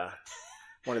the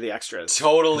extras.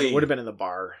 Totally. It would have been in the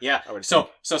bar. Yeah. I would So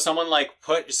think. so someone like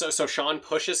so Sean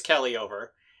pushes Kelly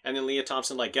over, and then Leah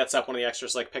Thompson like gets up. One of the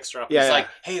extras like picks her up. And Yeah, he's yeah. like,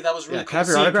 "Hey, that was really Yeah, cool. can I have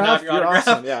your scene. autograph? Can I have your You're autograph?"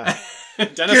 awesome, yeah.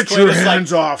 Dennis Get Quaid your is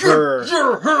hands like, off her. "Get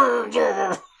your hands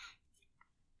off her."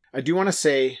 I do want to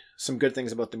say some good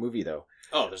things about the movie, though.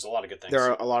 Oh, there's a lot of good things. There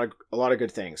are a lot of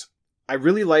good things. I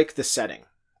really like the setting.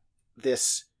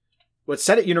 What's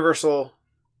set at Universal?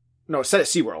 No, it's set at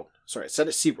SeaWorld. Sorry, it's set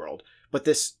at SeaWorld. But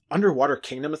this underwater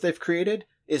kingdom that they've created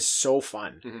is so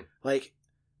fun. Mhm. Like,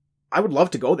 I would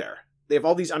love to go there. They have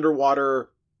all these underwater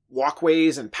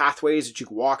walkways and pathways that you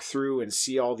can walk through and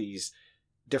see all these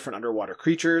different underwater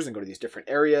creatures and go to these different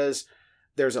areas.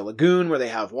 There's a lagoon where they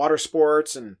have water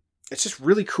sports, and it's just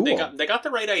really cool. They got the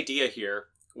right idea here,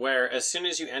 where as soon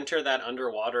as you enter that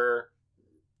underwater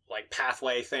like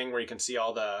pathway thing where you can see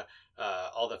all the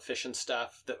fish and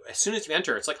stuff, as soon as you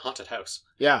enter, it's like a haunted house.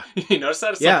 Yeah. You notice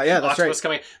that? It's Yeah, like yeah, that's octopus right.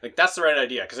 coming. Like that's the right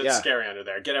idea because it's Yeah. scary under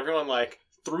there. Get everyone like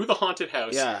through the haunted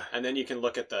house, Yeah. and then you can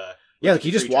look at the Yeah, like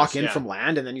you just creatures, walk in yeah. from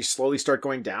land and then you slowly start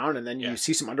going down and then you Yeah.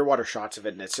 see some underwater shots of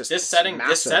it and it's just this it's setting. This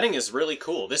massive. setting is really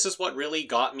cool. This is what really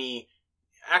got me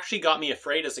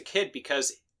afraid as a kid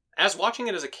because as watching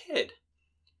it as a kid,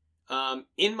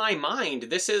 in my mind,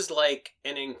 this is like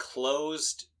an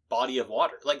enclosed body of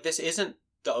water. Like this isn't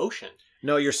the ocean.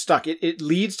 No, you're stuck. It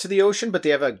leads to the ocean, but they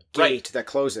have a gate Right. that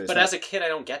closes. But as a kid, I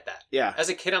don't get that. yeah, As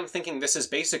a kid, I'm thinking this is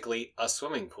basically a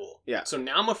swimming pool. Yeah. So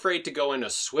now I'm afraid to go in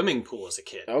a swimming pool as a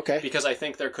kid. okay, Because I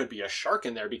think there could be a shark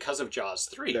in there because of Jaws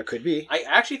 3. there could be. I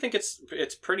actually think it's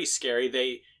pretty scary.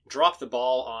 They dropped the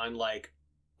ball on like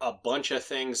a bunch of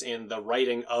things in the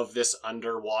writing of this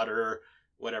underwater,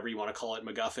 whatever you want to call it,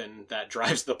 MacGuffin that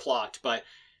drives the plot. But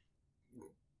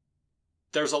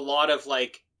there's a lot of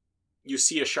like, you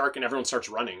see a shark and everyone starts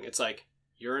running. It's like,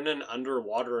 you're in an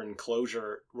underwater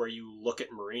enclosure where you look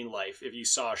at marine life. If you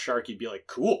saw a shark, you'd be like,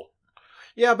 cool.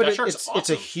 Yeah, but That shark's it's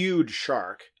awesome. a huge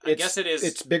shark. I guess it is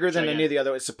It's bigger than any gigantic. of the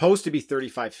other. It's supposed to be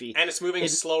 35 feet. And it's moving It-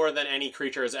 slower than any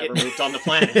creature has ever it- moved on the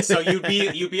planet. So you'd be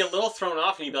a little thrown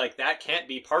off, and you'd be like, "That can't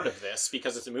be part of this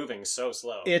because it's moving so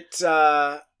slow." It's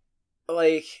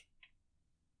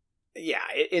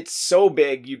it's so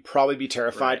big you'd probably be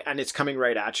terrified, Right. and it's coming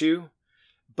right at you.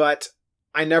 But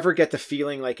I never get the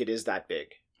feeling like it is that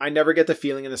big. I never get the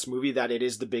feeling in this movie that it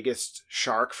is the biggest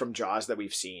shark from Jaws that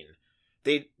we've seen.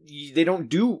 They don't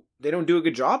do a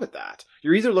good job at that.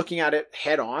 You're either looking at it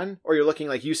head on or you're looking,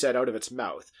 like you said, out of its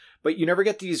mouth. But you never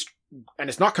get these and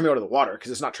it's not coming out of the water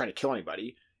because it's not trying to kill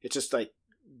anybody. It's just like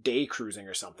day cruising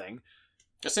or something.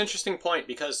 It's an interesting point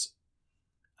because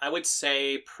I would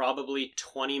say probably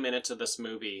 20 minutes of this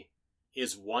movie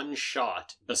is one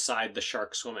shot beside the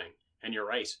shark swimming. And you're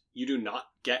right. You do not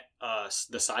get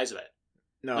the size of it.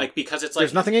 No. Like, because it's like...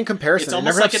 There's nothing in comparison. It's They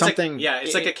almost never like have it's something...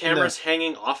 it's like a camera's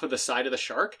hanging off of the side of the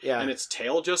shark. Yeah. And its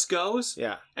tail just goes.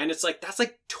 Yeah. And it's like, that's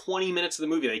like 20 minutes of the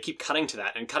movie. They keep cutting to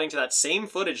that and cutting to that same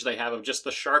footage they have of just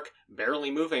the shark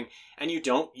barely moving. And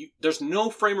there's no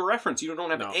frame of reference. You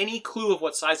don't have any clue of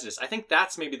what size it is. I think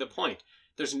that's maybe the point.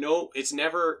 It's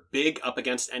never big up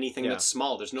against anything that's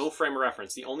small. There's no frame of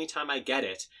reference. The only time I get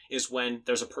it is when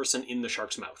there's a person in the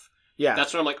shark's mouth. Yeah.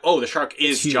 That's when I'm like, oh, the shark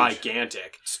is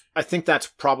gigantic. I think that's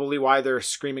probably why they're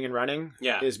screaming and running.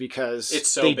 Yeah. Is because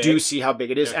it's so they big. do see how big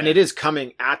it is. Okay. And it is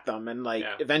coming at them and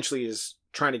eventually is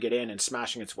trying to get in and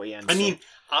smashing its way in. I mean,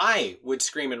 I would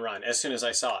scream and run as soon as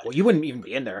I saw it. Well, you wouldn't even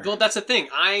be in there. Well, that's the thing.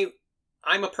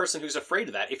 I'm a person who's afraid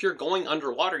of that. If you're going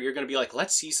underwater, you're going to be like,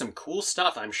 let's see some cool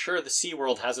stuff. I'm sure the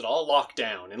SeaWorld has it all locked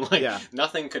down and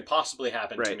nothing could possibly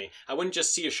happen to me. I wouldn't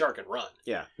just see a shark and run.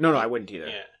 Yeah. No, I wouldn't either.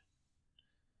 Yeah.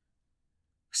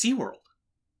 SeaWorld.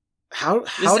 How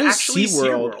does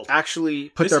SeaWorld actually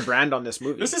put their brand on this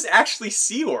movie? This is actually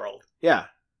SeaWorld. Yeah.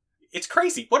 It's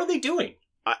crazy. What are they doing?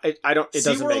 I don't. It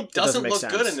doesn't make look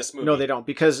sense. good in this movie. No, they don't,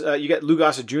 because you get Lou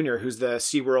Gossett Jr., who's the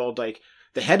SeaWorld,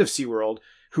 the head of SeaWorld,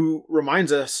 who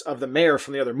reminds us of the mayor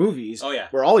from the other movies. Oh yeah.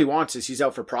 Where all he wants is he's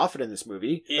out for profit in this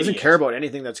movie. Idiot. Doesn't care about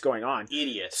anything that's going on.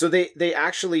 Idiot. So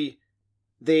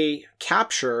they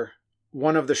capture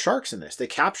one of the sharks in this. They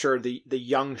capture the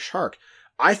young shark.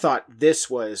 I thought this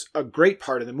was a great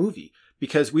part of the movie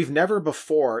because we've never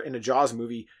before in a Jaws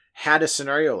movie had a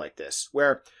scenario like this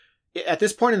where at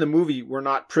this point in the movie, we're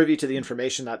not privy to the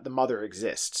information that the mother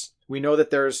exists. We know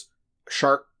that there's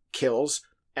shark kills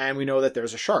and we know that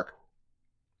there's a shark.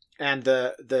 And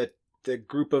the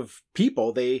group of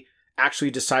people, they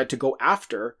actually decide to go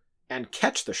after and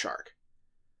catch the shark.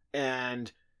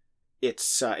 And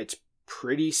it's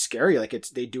pretty scary.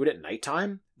 They do it at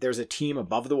nighttime. There's a team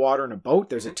above the water in a boat.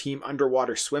 There's a team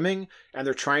underwater swimming, and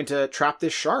they're trying to trap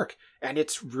this shark. And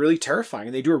it's really terrifying,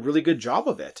 and they do a really good job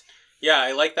of it. Yeah,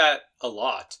 I like that a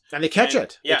lot. And they catch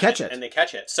it. Yeah, they catch it. And they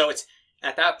catch it. So it's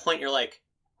at that point you're like,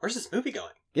 where's this movie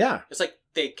going? Yeah. It's like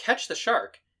they catch the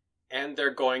shark, and they're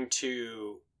going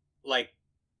to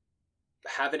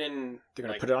have it in. They're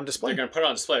going to put it on display. They're going to put it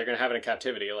on display. They're going to have it in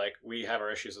captivity. We have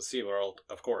our issues with SeaWorld,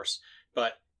 of course,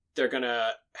 but they're going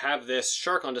to have this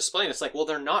shark on display, and it's like, well,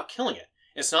 they're not killing it.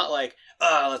 It's not like,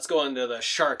 let's go into the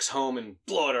shark's home and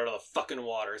blow it out of the fucking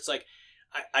water. It's like,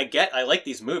 I like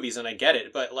these movies and I get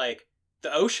it, but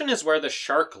the ocean is where the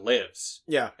shark lives.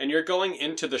 Yeah. And you're going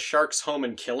into the shark's home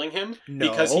and killing him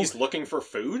because he's looking for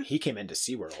food? He came into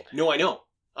SeaWorld. No, I know.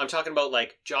 I'm talking about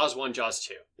Jaws 1, Jaws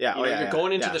 2. Yeah. You're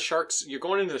going into the sharks. You're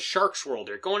going into the shark's world.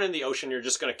 You're going into the ocean. You're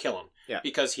just going to kill him. Yeah.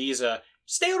 Because he's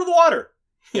stay out of the water.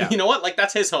 Yeah. You know what?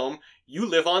 That's his home. You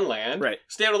live on land. Right.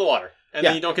 Stay out of the water. And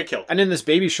then you don't get killed. And in this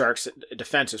baby shark's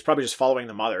defense, it's probably just following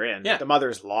the mother in. Yeah. The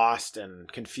mother's lost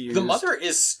and confused. The mother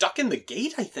is stuck in the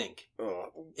gate, I think.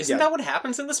 Isn't that what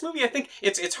happens in this movie? I think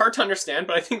it's hard to understand,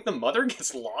 but I think the mother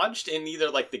gets lodged in either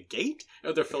the gate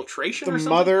or the filtration or something. The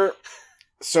mother...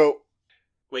 So...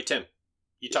 Wait, Tim.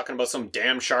 You talking about some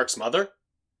damn shark's mother?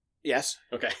 Yes.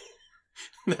 Okay.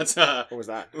 That's What was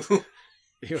that?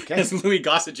 You okay? That's Louis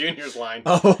Gossett Jr.'s line.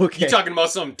 Oh, okay. You talking about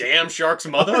some damn shark's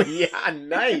mother? Oh, yeah,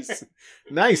 nice.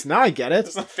 Nice. Now I get it.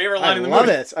 That's my favorite line in the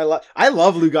movie. I love it. I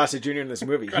love Lou Gossett Jr. in this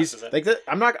movie. He's it.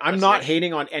 I'm not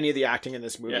hating on any of the acting in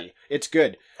this movie. Yeah. It's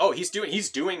good. Oh, he's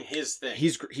doing his thing.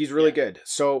 He's really good.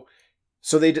 So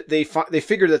they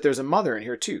figure that there's a mother in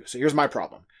here too. So here's my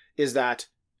problem: is that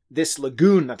this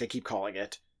lagoon that they keep calling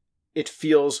it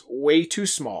feels way too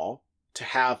small to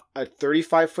have a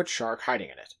 35-foot shark hiding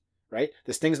in it. Right?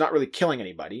 This thing's not really killing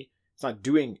anybody. It's not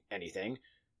doing anything.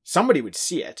 Somebody would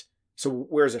see it. So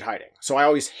where's it hiding? So I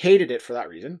always hated it for that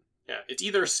reason. Yeah, it's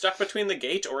either stuck between the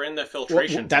gate or in the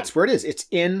filtration. That's where it is. It's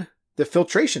in the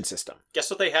filtration system. Guess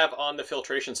what they have on the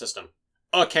filtration system?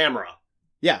 A camera.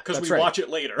 Yeah, because we watch it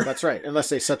later. That's right. Unless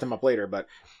they set them up later, but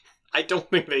I don't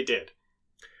think they did.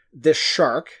 The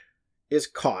shark is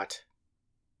caught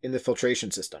in the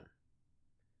filtration system.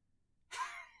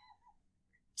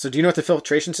 So do you know what the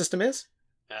filtration system is?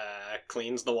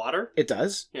 Cleans the water? It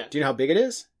does. Yeah. Do you know how big it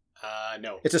is?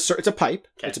 No. It's a pipe.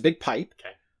 Okay. It's a big pipe.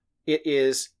 Okay. It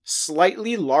is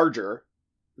slightly larger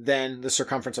than the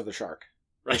circumference of the shark.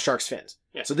 Right. The shark's fins.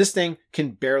 Yeah. So this thing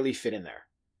can barely fit in there.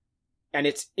 And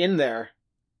it's in there,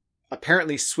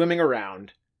 apparently swimming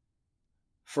around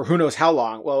for who knows how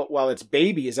long. Well, while its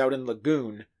baby is out in the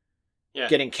lagoon, Yeah.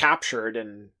 getting captured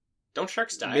and Don't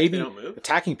sharks die maybe if they don't move?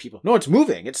 attacking people. No, it's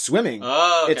moving. It's swimming.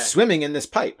 Oh, okay. It's swimming in this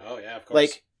pipe. Oh, yeah, of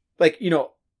course. Like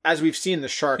as we've seen the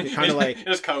shark, it kind of like It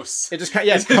just coasts. it just kind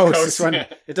it It coasts. coasts, When yeah.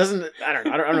 it doesn't. I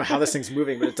don't know how this thing's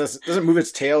moving, but it doesn't move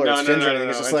its tail or its fins or anything.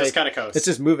 It's just it like just kind of coasts. it's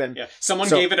just moving. Yeah. Someone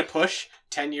So- gave it a push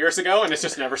 10 years ago, and it's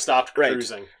just never stopped Right.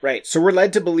 cruising. Right. So we're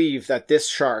led to believe that this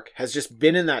shark has just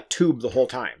been in that tube the whole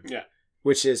time. Yeah.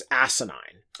 Which is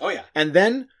asinine. Oh, yeah. And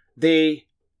then they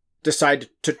decide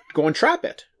to go and trap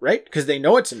it, right? Because they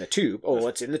know it's in the tube. Oh,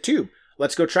 it's in the tube.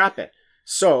 Let's go trap it.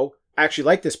 So I actually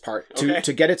like this part.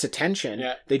 To get its attention,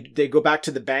 Yeah. they go back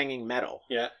to the banging metal.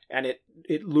 Yeah. And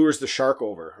it lures the shark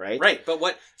over, right? Right, but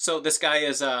what... So this guy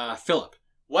is Philip.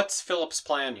 What's Philip's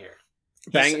plan here?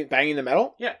 Banging the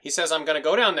metal? Yeah, he says, I'm going to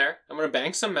go down there, I'm going to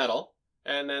bang some metal,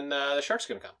 and then the shark's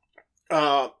going to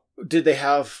come. Did they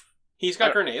have He's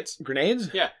got grenades. grenades?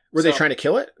 Yeah. Were they so- trying to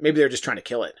kill it? Maybe they were just trying to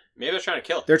kill it. Maybe they're trying to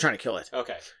kill it. They're trying to kill it.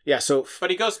 Okay. Yeah, so... But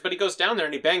he goes down there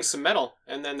and he bangs some metal,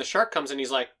 and then the shark comes and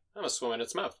he's like, I'm going to swim in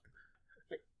its mouth.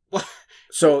 Like, what?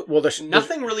 So, well,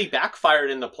 Nothing really backfired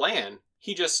in the plan.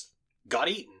 He just got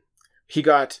eaten. he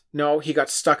got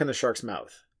stuck in the shark's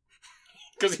mouth.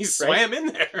 Because he swam in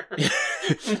there.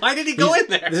 Why did he go in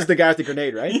there? This is the guy with the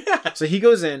grenade, right? Yeah. So he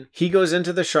goes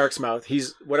into the shark's mouth.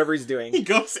 Whatever he's doing. He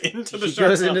goes into the He shark.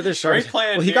 goes into the shark. Great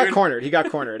plan, Well, he dude. got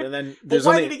cornered, and then But there's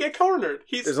why only did he get cornered?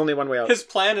 there's only one way out. His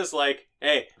plan is like,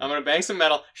 hey, I'm gonna bang some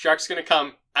metal. Shark's gonna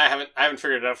come. I haven't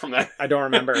figured it out from there. I don't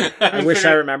remember. I I haven't wish I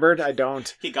figured- remembered. I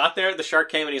don't. He got there. The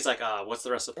shark came, and he's like, what's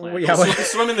the rest of the plan? Well, yeah, Swim-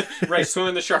 what- swim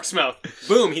in the shark's mouth.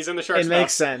 Boom, he's in the shark's It mouth.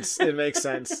 makes sense. It makes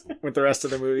sense with the rest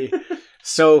of the movie.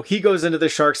 So he goes into the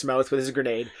shark's mouth with his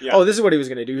grenade. Yeah. Oh, this is what he was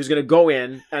going to do. He was going to go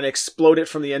in and explode it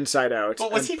from the inside out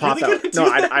But was and he pop really out. gonna do No,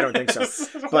 that? I don't think so.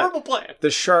 This is a horrible plan.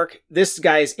 The shark. This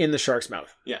guy's in the shark's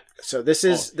mouth. Yeah. So this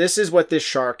is what this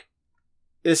shark.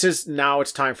 This is now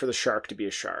it's time for the shark to be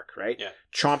a shark, right? Yeah.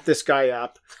 Chomp this guy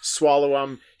up, swallow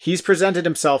him. He's presented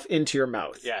himself into your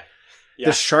mouth. Yeah.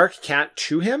 The shark can't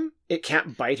chew him. It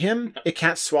can't bite him. It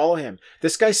can't swallow him.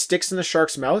 This guy sticks in the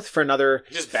shark's mouth for another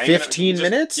He's just banging 15 him.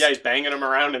 minutes. Yeah, he's banging him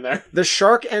around in there. The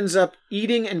shark ends up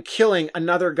eating and killing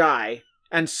another guy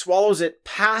and swallows it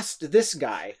past this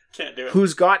guy Can't do it.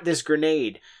 who's got this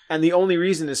grenade. And the only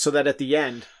reason is so that at the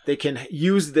end they can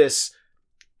use this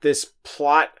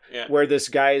plot Yeah. where this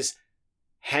guy's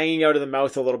hanging out of the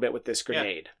mouth a little bit with this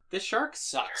grenade. This shark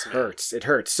sucks, man. Hurts. It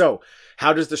hurts. So,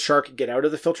 how does the shark get out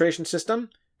of the filtration system?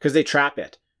 Because they trap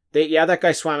it. That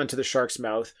guy swam into the shark's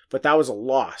mouth, but that was a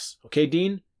loss. Okay,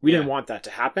 Dean? We didn't want that to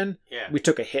happen. Yeah. We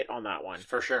took a hit on that one.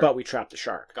 For sure. But we trapped the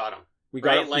shark. Got him. We got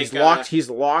Right, him. like, He's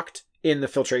locked in the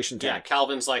filtration Yeah, tank.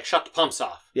 Calvin's like, shut the pumps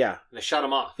off. Yeah. And they shut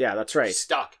him off. Yeah, that's right. He's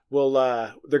stuck. Well,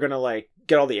 they're gonna like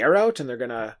get all the air out, and they're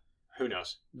gonna Who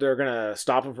knows?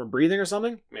 stop him from breathing or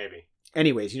something. Maybe.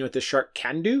 Anyways, you know what this shark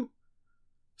can do?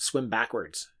 Swim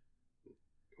backwards.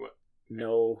 What?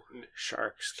 No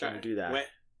sharks can Shark. do that. Wait,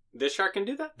 this shark can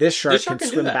do that? This shark This can shark can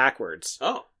do swim that? backwards.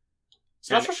 Oh.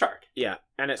 Special shark. Yeah,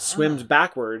 and it swims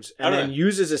backwards and How then did-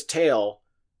 uses his tail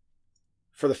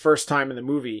for the first time in the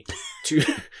movie to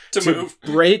To move.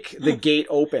 break the gate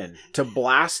open, to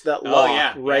blast that Oh, lock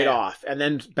yeah, right yeah. off, and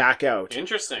then back out.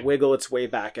 Interesting. Wiggle its way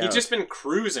back out. He's just been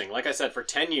cruising, like I said, for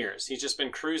 10 years. He's just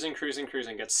been cruising,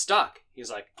 gets stuck.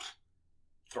 He's like,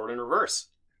 throw it in reverse.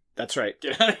 That's right.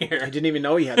 Get out of here. I didn't even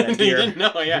know he had that He gear didn't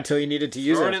know, yeah. until you needed to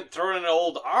use Throw it. throw it in an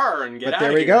old R and get But out there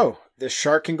of we here. go. This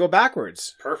shark can go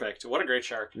backwards. Perfect. What a great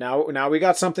shark. Now we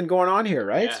got something going on here,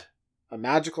 right? Yeah. A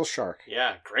magical shark.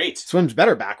 Yeah, great. Swims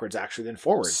better backwards actually than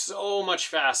forwards. So much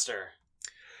faster.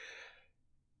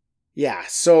 Yeah,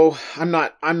 so I'm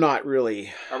not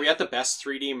really Are we at the best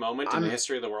 3D moment in I'm- the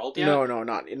history of the world yet? No,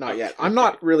 not Okay, yet. I'm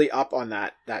not really up on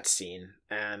that scene,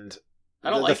 and I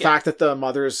don't the like it. fact that the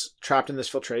mother's trapped in this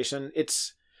filtration.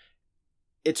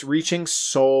 It's reaching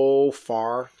so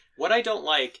far. What I don't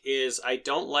like is I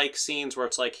don't like scenes where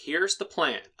it's like, here's the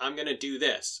plan. I'm going to do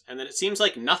this. And then it seems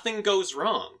like nothing goes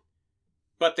wrong.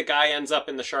 But the guy ends up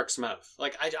in the shark's mouth.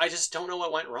 Like, I just don't know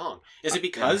what went wrong. Is it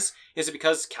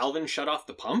because Calvin shut off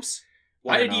the pumps?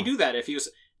 Why I don't did he know. do that if he was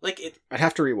like it? I'd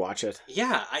have to rewatch it.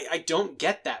 Yeah, I don't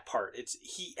get that part.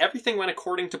 Everything went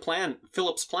according to plan,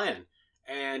 Philip's plan,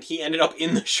 and he ended up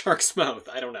in the shark's mouth.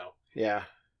 I don't know. Yeah.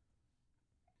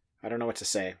 I don't know what to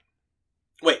say.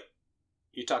 Wait,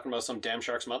 you talking about some damn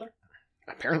shark's mother?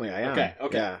 Apparently I am.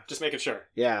 Okay. Yeah. Just making sure.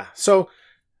 Yeah. So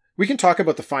we can talk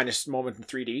about the finest moment in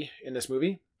 3D in this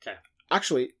movie. Okay.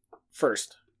 Actually,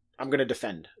 first, I'm going to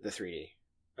defend the 3D.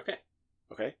 Okay.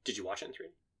 Okay. Did you watch it in 3D?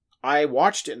 I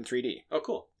watched it in 3D. Oh,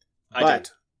 cool. I But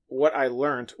didn't. what I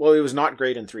learned, well, it was not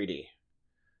great in 3D.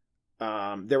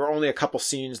 There were only a couple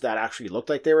scenes that actually looked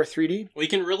like they were 3D. We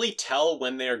can really tell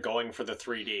when they're going for the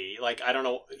 3D. Like, I don't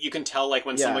know, you can tell like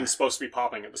when Yeah. something's supposed to be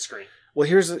popping at the screen. Well,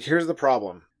 here's the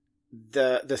problem.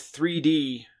 The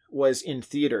 3D was in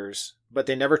theaters, but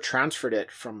they never transferred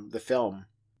it from the film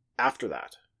after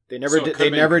that. They never So it did. could've They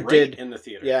been never great did. in the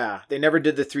theater. Yeah, they never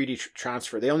did the 3D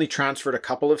transfer. They only transferred a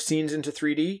couple of scenes into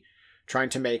 3D, trying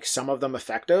to make some of them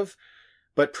effective.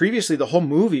 But previously, the whole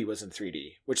movie was in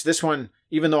 3D, which this one,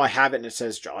 even though I have it and it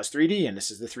says Jaws 3D and this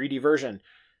is the 3D version,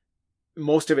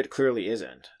 most of it clearly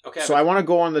isn't. Okay. So I want to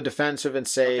go on the defensive and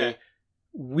say, Okay.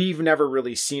 we've never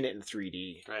really seen it in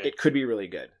 3D. Right. It could be really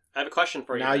good. I have a question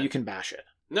for you. Now then. you can bash it.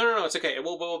 No, it's okay.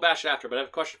 We'll bash it after, but I have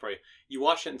a question for you. You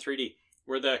watched it in 3D.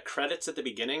 Were the credits at the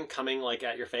beginning coming like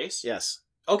at your face? Yes.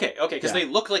 Okay, because Yeah. they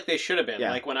look like they should have been.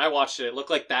 Yeah. Like when I watched it, it looked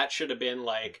like that should have been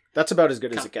like... That's about as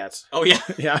good as it gets. Oh, yeah.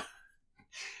 Yeah.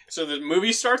 So the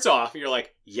movie starts off, and you're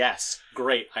like, yes,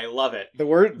 great, I love it. The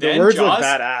words Then look Jaws-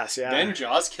 badass. Yeah. Then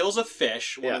Jaws kills a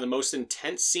fish, one Yeah. of the most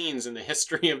intense scenes in the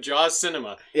history of Jaws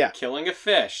cinema. Yeah. Killing a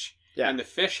fish. Yeah. And the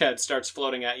fish head starts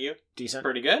floating at you. Decent.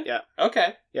 Pretty good? Yeah.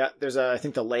 Okay. Yeah. There's I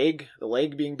think the leg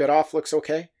being bit off looks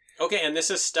okay. Okay, and this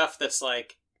is stuff that's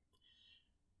like...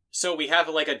 So we have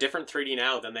like a different 3D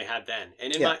now than they had then.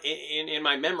 And in Yeah. my in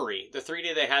my memory, the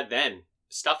 3D they had then,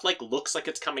 stuff like looks like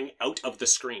it's coming out of the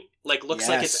screen. Like looks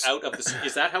like it's Yes. out of the...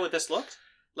 Is that how this looked?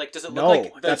 Like, does it look No,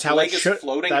 like the that's how leg it is should-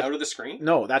 floating that- out of the screen?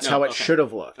 No, that's No, how it okay. should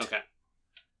have looked. Okay.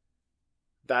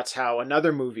 That's how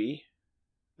another movie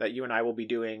that you and I will be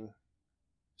doing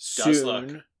Does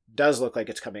soon does look like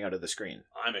it's coming out of the screen.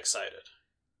 I'm excited.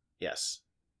 Yes,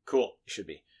 Cool. you should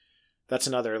be. That's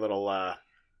another little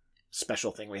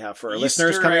special thing we have for our Easter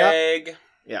listeners coming up. egg.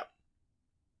 Yep.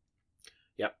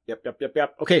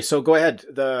 Okay, so go ahead.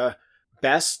 The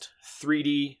best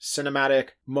 3D cinematic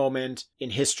moment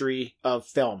in history of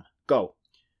film. Go.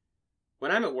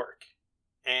 When I'm at work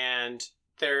and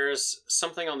there's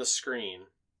something on the screen,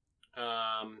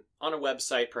 on a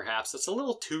website perhaps, that's a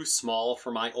little too small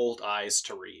for my old eyes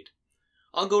to read,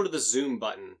 I'll go to the zoom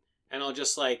button and I'll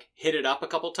just like hit it up a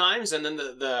couple times, and then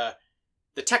the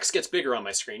text gets bigger on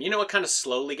my screen. You know, it kind of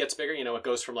slowly gets bigger. You know, it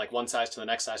goes from like one size to the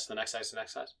next size to the next size to the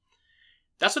next size.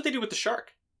 That's what they do with the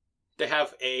shark. They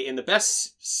have in the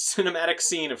best cinematic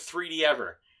scene of 3D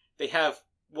ever, they have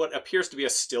what appears to be a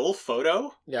still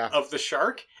photo Yeah. of the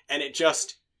shark, and it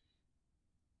just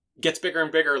gets bigger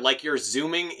and bigger, like you're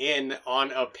zooming in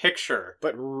on a picture.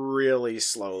 But really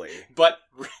slowly. But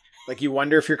Like you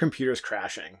wonder if your computer's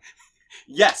crashing.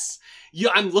 yes, yeah,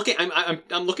 I'm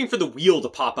looking for the wheel to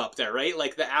pop up there, right?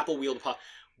 Like the Apple wheel to pop.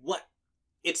 What?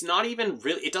 It's not even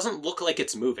really. It doesn't look like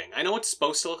it's moving. I know it's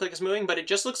supposed to look like it's moving, but it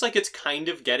just looks like it's kind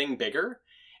of getting bigger.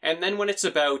 And then when it's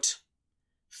about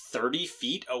 30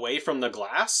 feet away from the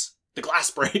glass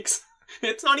breaks.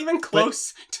 It's not even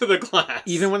close to the glass.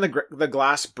 Even when the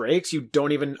glass breaks, you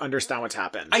don't even understand what's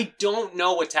happened. I don't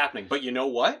know what's happening, but you know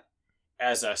what?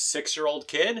 As a 6-year-old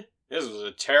kid, this was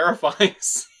a terrifying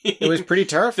scene. It was pretty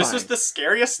terrifying. This was the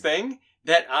scariest thing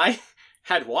that I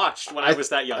had watched when I was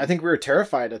that young. I think we were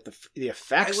terrified at the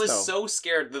effects, I was though. so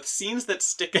scared. The scenes that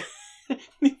stick out,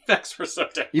 the effects were so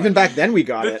terrifying. Even back then we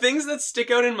got The it. things that stick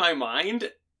out in my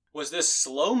mind was this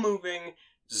slow-moving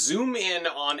zoom in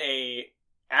on a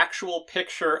actual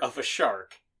picture of a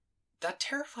shark. That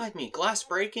terrified me. Glass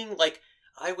breaking, like,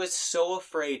 I was so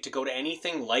afraid to go to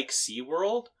anything like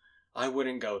SeaWorld, I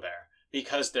wouldn't go there.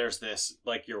 Because there's this,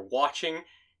 like, you're watching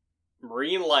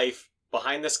marine life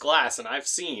behind this glass, and I've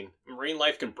seen marine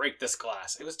life can break this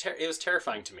glass. It was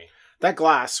terrifying to me. That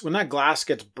glass, when that glass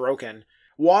gets broken,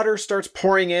 water starts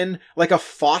pouring in like a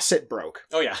faucet broke.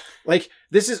 Oh, yeah. Like,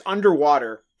 this is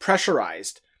underwater,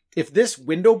 pressurized. If this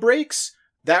window breaks,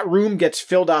 that room gets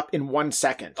filled up in 1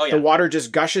 second. Oh, yeah. The water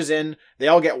just gushes in. They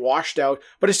all get washed out.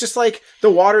 But it's just like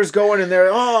the water's going and they're,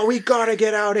 oh, we gotta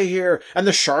get out of here. And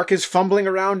the shark is fumbling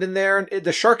around in there. And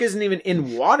the shark isn't even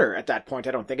in water at that point,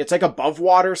 I don't think. It's like above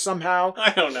water somehow.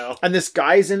 I don't know. And this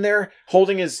guy's in there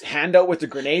holding his hand out with the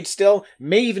grenade still.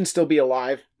 May even still be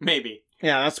alive. Maybe.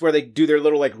 Yeah, that's where they do their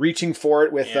little like reaching for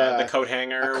it with The coat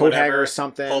hanger. a or coat hanger whatever. or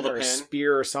something, Pull the or a pin.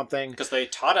 spear or something. Because they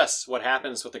taught us what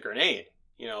happens with a grenade.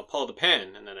 You know, pull the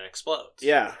pin and then it explodes.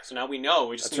 Yeah. So now we know.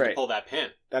 We just That's need right. to pull that pin.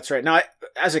 That's right. Now,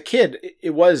 as a kid,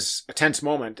 it was a tense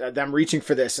moment. Them reaching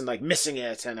for this and like missing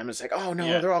it, and I'm just like, oh no,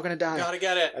 Yeah. they're all gonna die. Gotta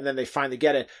get it. And then they finally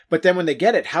get it. But then when they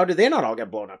get it, how do they not all get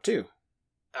blown up too?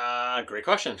 Great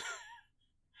question.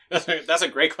 That's a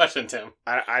great question, Tim.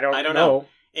 I don't I don't know.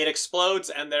 It explodes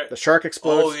and they're... The shark Oh,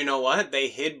 explodes. you know what? They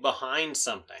hid behind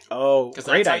something. Oh, 'Cause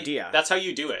great that's idea. That's how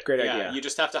you do it. Great Yeah, idea. You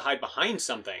just have to hide behind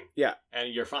something. Yeah.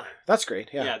 And you're fine. That's great.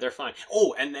 Yeah. Yeah, they're fine.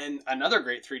 Oh, and then another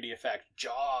great 3D effect.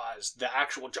 Jaws. The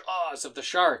actual jaws of the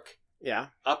shark. Yeah.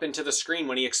 Up into the screen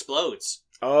when he explodes.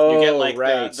 Oh, You get, like,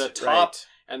 right. the top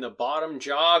and the bottom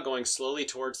jaw going slowly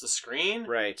towards the screen.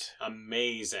 Right.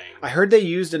 Amazing. I heard they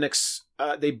used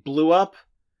they blew up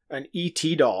an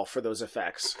ET doll for those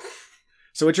effects.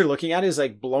 So what you're looking at is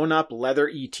like blown up leather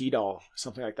ET doll,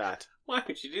 something like that. Why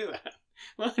would you do that?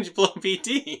 Why would you blow up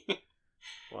E.T.?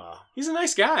 Wow. He's a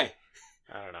nice guy.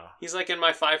 I don't know. He's like in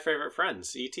my 5 favorite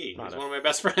friends, E.T. Not He's a- one of my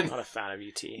best friends. Not a fan of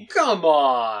ET. Come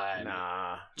on.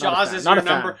 Nah. Jaws is not your a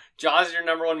fan. number. Jaws is your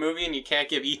number one movie, and you can't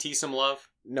give E.T. some love.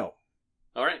 No,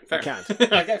 All right, fair. I can't.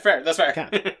 Okay, fair. That's fair. I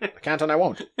can't. I can't and I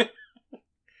won't.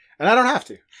 And I don't have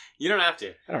to. You don't have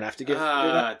to. I don't have to give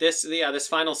that. This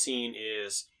final scene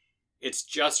it's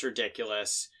just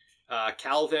ridiculous.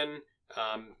 Calvin,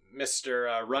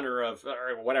 Mr. Runner of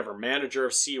or whatever, manager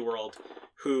of SeaWorld,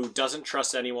 who doesn't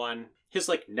trust anyone. His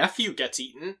like nephew gets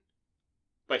eaten,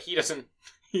 but he doesn't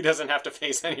have to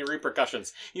face any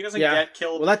repercussions. He doesn't get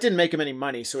killed. Well, that didn't make him any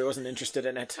money, so he wasn't interested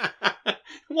in it.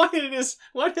 Why did his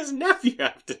nephew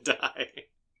have to die?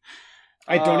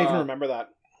 I don't even remember that.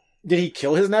 Did he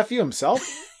kill his nephew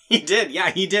himself? He did. Yeah,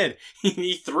 he did.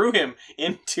 He threw him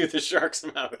into the shark's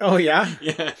mouth. Oh yeah.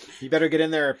 Yeah. You better get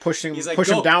in there, push him He's like, him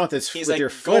 "Go." down with He's your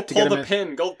like, foot to go get pull him the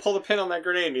pin. Go pull the pin on that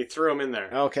grenade. And he threw him in there.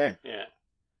 Okay. Yeah.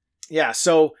 Yeah.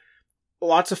 So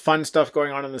lots of fun stuff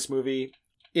going on in this movie.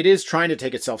 It is trying to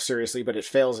take itself seriously, but it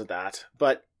fails at that.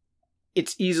 But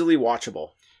it's easily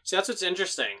watchable. So that's what's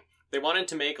interesting. They wanted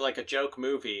to make like a joke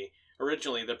movie.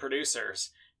 Originally, the producers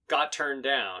got turned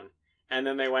down. And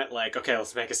then they went like, okay,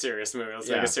 let's make a serious movie. Let's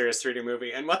make a serious 3D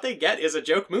movie. And what they get is a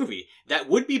joke movie that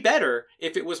would be better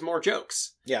if it was more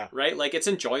jokes. Yeah. Right? Like, it's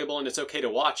enjoyable and it's okay to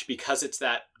watch because it's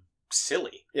that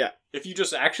silly. Yeah. If you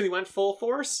just actually went full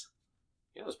force,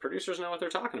 those producers know what they're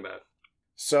talking about.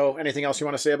 So, anything else you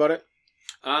want to say about it?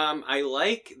 I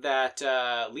like that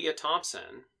Leah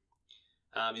Thompson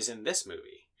is in this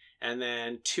movie. And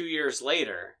then 2 years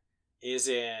later is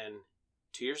in...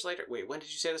 2 years later? Wait, when did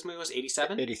you say this movie was?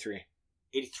 87? 83.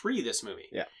 83, this movie.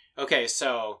 Yeah. Okay,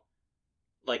 so,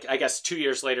 like, I guess 2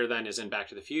 years later then is in Back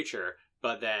to the Future,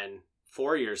 but then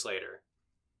 4 years later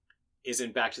is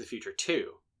in Back to the Future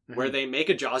 2, where they make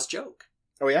a Jaws joke.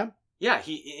 Oh, yeah? Yeah,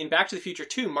 in Back to the Future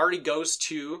 2, Marty goes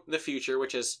to the future,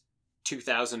 which is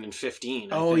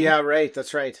 2015. I Oh, think. yeah, right.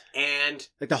 That's right. And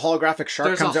like the holographic shark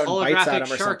there's comes a out and bites at holographic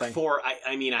him or shark something. for,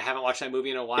 I mean, I haven't watched that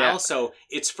movie in a while, Yeah. so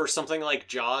it's for something like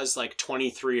Jaws, like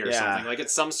 23 or Yeah. something. Like,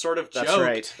 it's some sort of joke.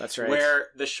 That's right. Where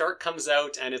the shark comes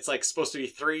out and it's like supposed to be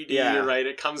 3D, right?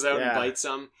 It comes out and bites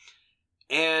them.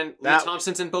 And Leah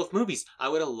Thompson's in both movies. I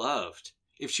would have loved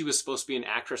if she was supposed to be an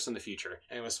actress in the future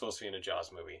and was supposed to be in a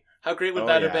Jaws movie. How great would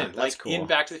that have been? That's Like cool. in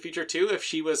Back to the Future 2, if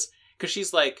she was, because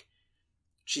she's like,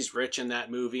 she's rich in that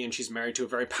movie and she's married to a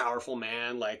very powerful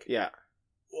man. Like, yeah.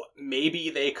 Maybe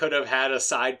they could have had a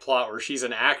side plot where she's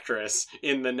an actress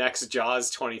in the next Jaws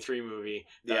 23 movie.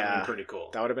 That would have been pretty cool.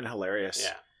 That would have been hilarious.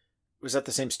 Yeah. Was that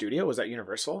the same studio? Was that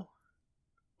Universal?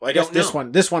 Well, I don't guess know.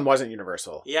 this one wasn't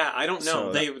Universal. Yeah, I don't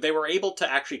know. So They were able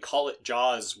to actually call it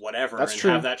Jaws whatever That's and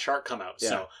true. have that shark come out. Yeah.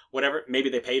 So whatever, maybe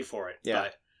they paid for it. Yeah.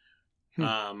 But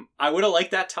I would have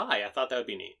liked that tie. I thought that would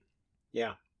be neat.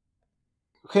 Yeah.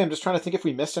 Okay, I'm just trying to think if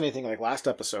we missed anything like last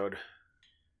episode.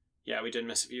 Yeah, we did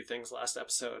miss a few things last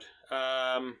episode.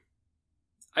 I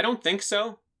don't think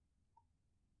so.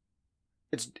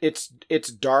 It's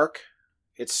dark,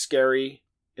 it's scary,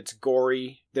 it's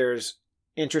gory. There's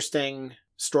interesting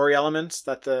story elements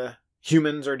that the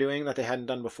humans are doing that they hadn't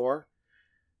done before.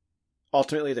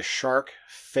 Ultimately, the shark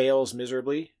fails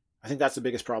miserably. I think that's the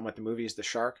biggest problem with the movie is the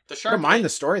shark. The I shark don't mind the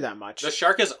story that much. The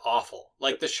shark is awful.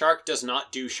 Like, the shark does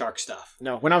not do shark stuff.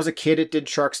 No, when I was a kid, it did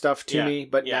shark stuff to me,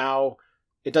 but now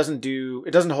it doesn't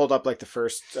hold up like the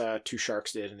first two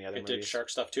sharks did in the other It movies. did shark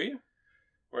stuff to you?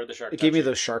 Or did the shark It gave touch me you?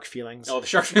 those shark feelings. Oh, the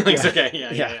shark feelings. Yeah.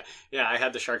 Okay, yeah. I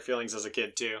had the shark feelings as a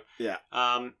kid too. Yeah.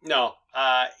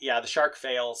 The shark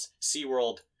fails.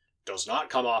 SeaWorld does not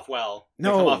come off well.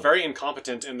 No. They come off very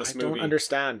incompetent in this I movie. don't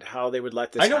understand how they would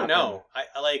let this I don't happen. know.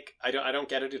 I don't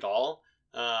get it at all.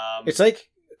 It's like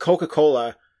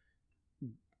Coca-Cola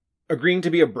agreeing to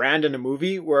be a brand in a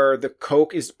movie where the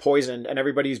Coke is poisoned and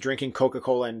everybody's drinking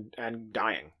Coca-Cola and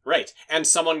dying. Right. And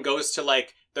someone goes to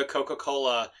like the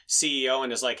Coca-Cola CEO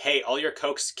and is like, hey, all your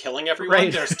Coke's killing everyone.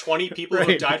 Right. There's 20 people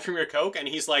who have died from your Coke. And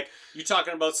he's like, you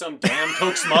talking about some damn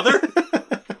Coke's mother?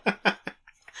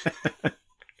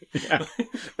 Yeah,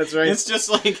 that's right. It's just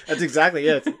like... That's exactly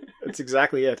it. That's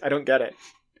exactly it. I don't get it.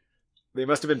 They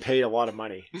must have been paid a lot of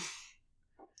money.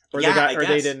 Or Yeah, I they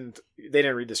guess.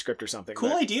 didn't read the script or something. Cool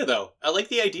but- idea, though. I like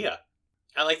the idea.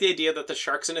 I like the idea that the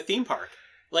shark's in a theme park.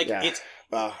 Like, Yeah. it's...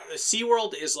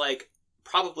 SeaWorld is, like,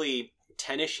 probably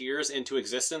 10-ish years into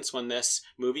existence when this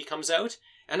movie comes out.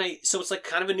 So it's, like,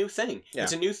 kind of a new thing. Yeah.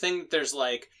 It's a new thing that there's,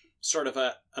 like, sort of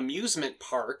a amusement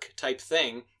park type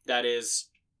thing that is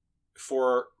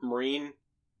for marine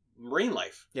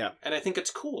life. Yeah. And I think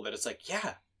it's cool that it's like,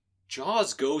 yeah,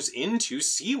 Jaws goes into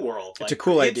SeaWorld. It's a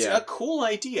cool idea. It's a cool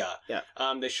idea. Yeah.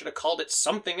 They should have called it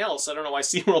something else. I don't know why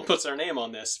SeaWorld puts their name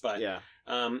on this, but Yeah.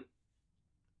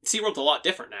 SeaWorld's a lot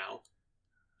different now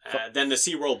than the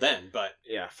SeaWorld then. But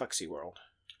Yeah, fuck SeaWorld.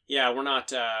 yeah, we're not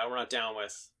down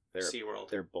with They're SeaWorld.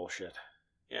 they're bullshit.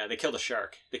 Yeah, they killed a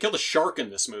shark. They killed a shark in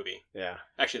this movie. Yeah.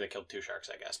 Actually, they killed 2 sharks,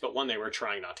 I guess, but one they were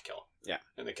trying not to kill. Yeah.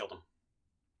 And they killed him.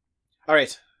 All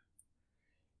right.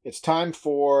 It's time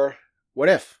for What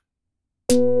If?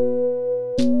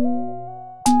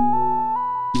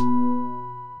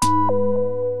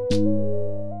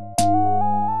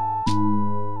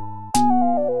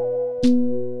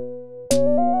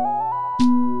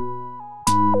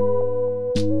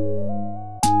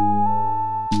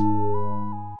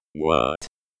 What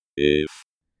if?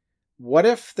 What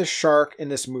if the shark in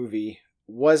this movie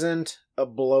wasn't a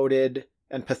bloated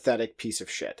and pathetic piece of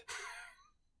shit?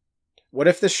 What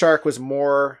if the shark was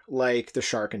more like the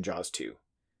shark in Jaws 2?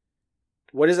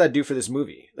 What does that do for this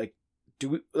movie? Like,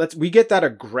 we get that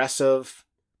aggressive,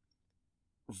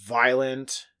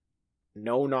 violent,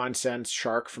 no nonsense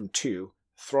shark from 2,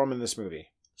 throw him in this movie.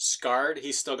 Scarred.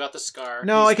 He's still got the scar.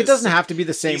 No, He's like it the doesn't s- have to be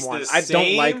the same he's one. the I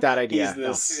don't like same- that idea. He's the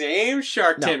No. same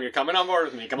shark, No. Tim. You're coming on board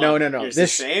with me. Come No, on. no, no. He's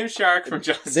This- the same shark from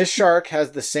Jaws. This shark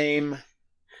has the same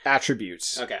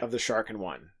attributes Okay. of the shark in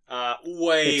 1.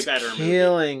 Way It's better movie.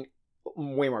 killing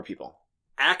way more people.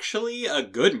 Actually, a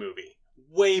good movie.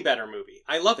 Way better movie.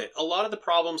 I love it. A lot of the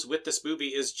problems with this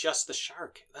movie is just the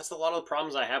shark. That's a lot of the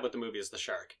problems I have with the movie is the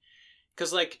shark.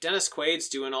 Because, like, Dennis Quaid's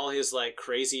doing all his, like,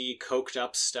 crazy, coked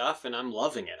up stuff, and I'm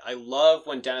loving it. I love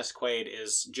when Dennis Quaid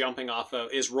is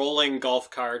is rolling golf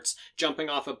carts, jumping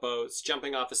off of boats,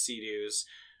 jumping off of Sea-Doos.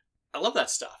 I love that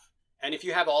stuff. And if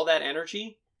you have all that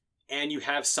energy, and you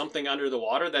have something under the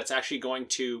water that's actually going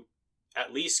to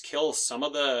at least kill some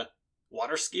of the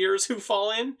water skiers who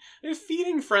fall in, a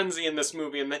feeding frenzy in this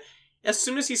movie, and as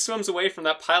soon as he swims away from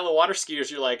that pile of water skiers,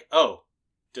 you're like, oh,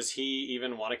 does he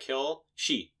even want to kill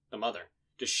the mother?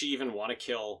 Does she even want to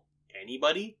kill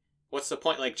anybody? What's the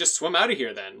point? Like, just swim out of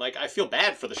here then. Like, I feel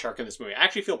bad for the shark in this movie. I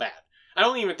actually feel bad. I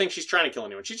don't even think she's trying to kill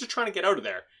anyone. She's just trying to get out of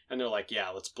there. And they're like, yeah,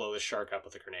 let's blow this shark up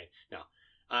with a grenade. No.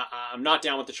 I'm not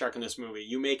down with the shark in this movie.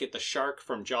 You make it the shark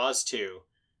from Jaws 2,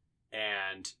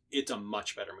 and it's a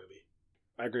much better movie.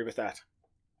 I agree with that.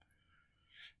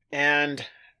 And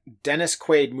Dennis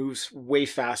Quaid moves way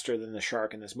faster than the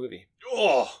shark in this movie.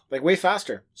 Oh, Like, way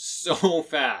faster. so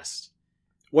fast.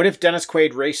 What if Dennis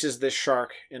Quaid races this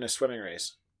shark in a swimming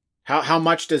race? How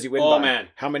much does he win by? Oh, man.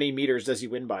 How many meters does he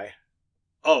win by?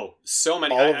 Oh, so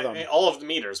many. All of them. All of the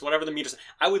meters. Whatever the meters.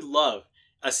 I would love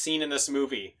a scene in this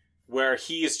movie where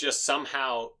he is just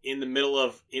somehow in the middle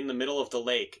of the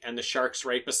lake and the shark's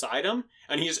right beside him,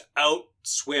 and he just out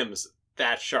swims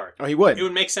that shark. Oh, he would. It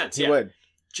would make sense. He yeah. would.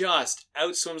 Just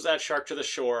out swims that shark to the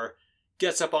shore,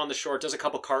 gets up on the shore, does a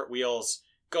couple cartwheels,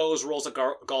 rolls a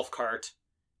golf cart,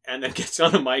 and then gets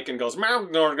on a mic and goes,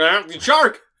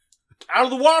 "Shark, out of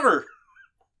the water!"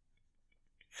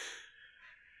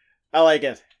 I like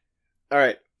it. All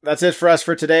right. That's it for us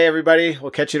for today, everybody. We'll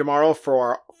catch you tomorrow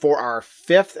for our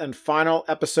 5th and final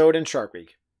episode in Shark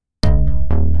Week.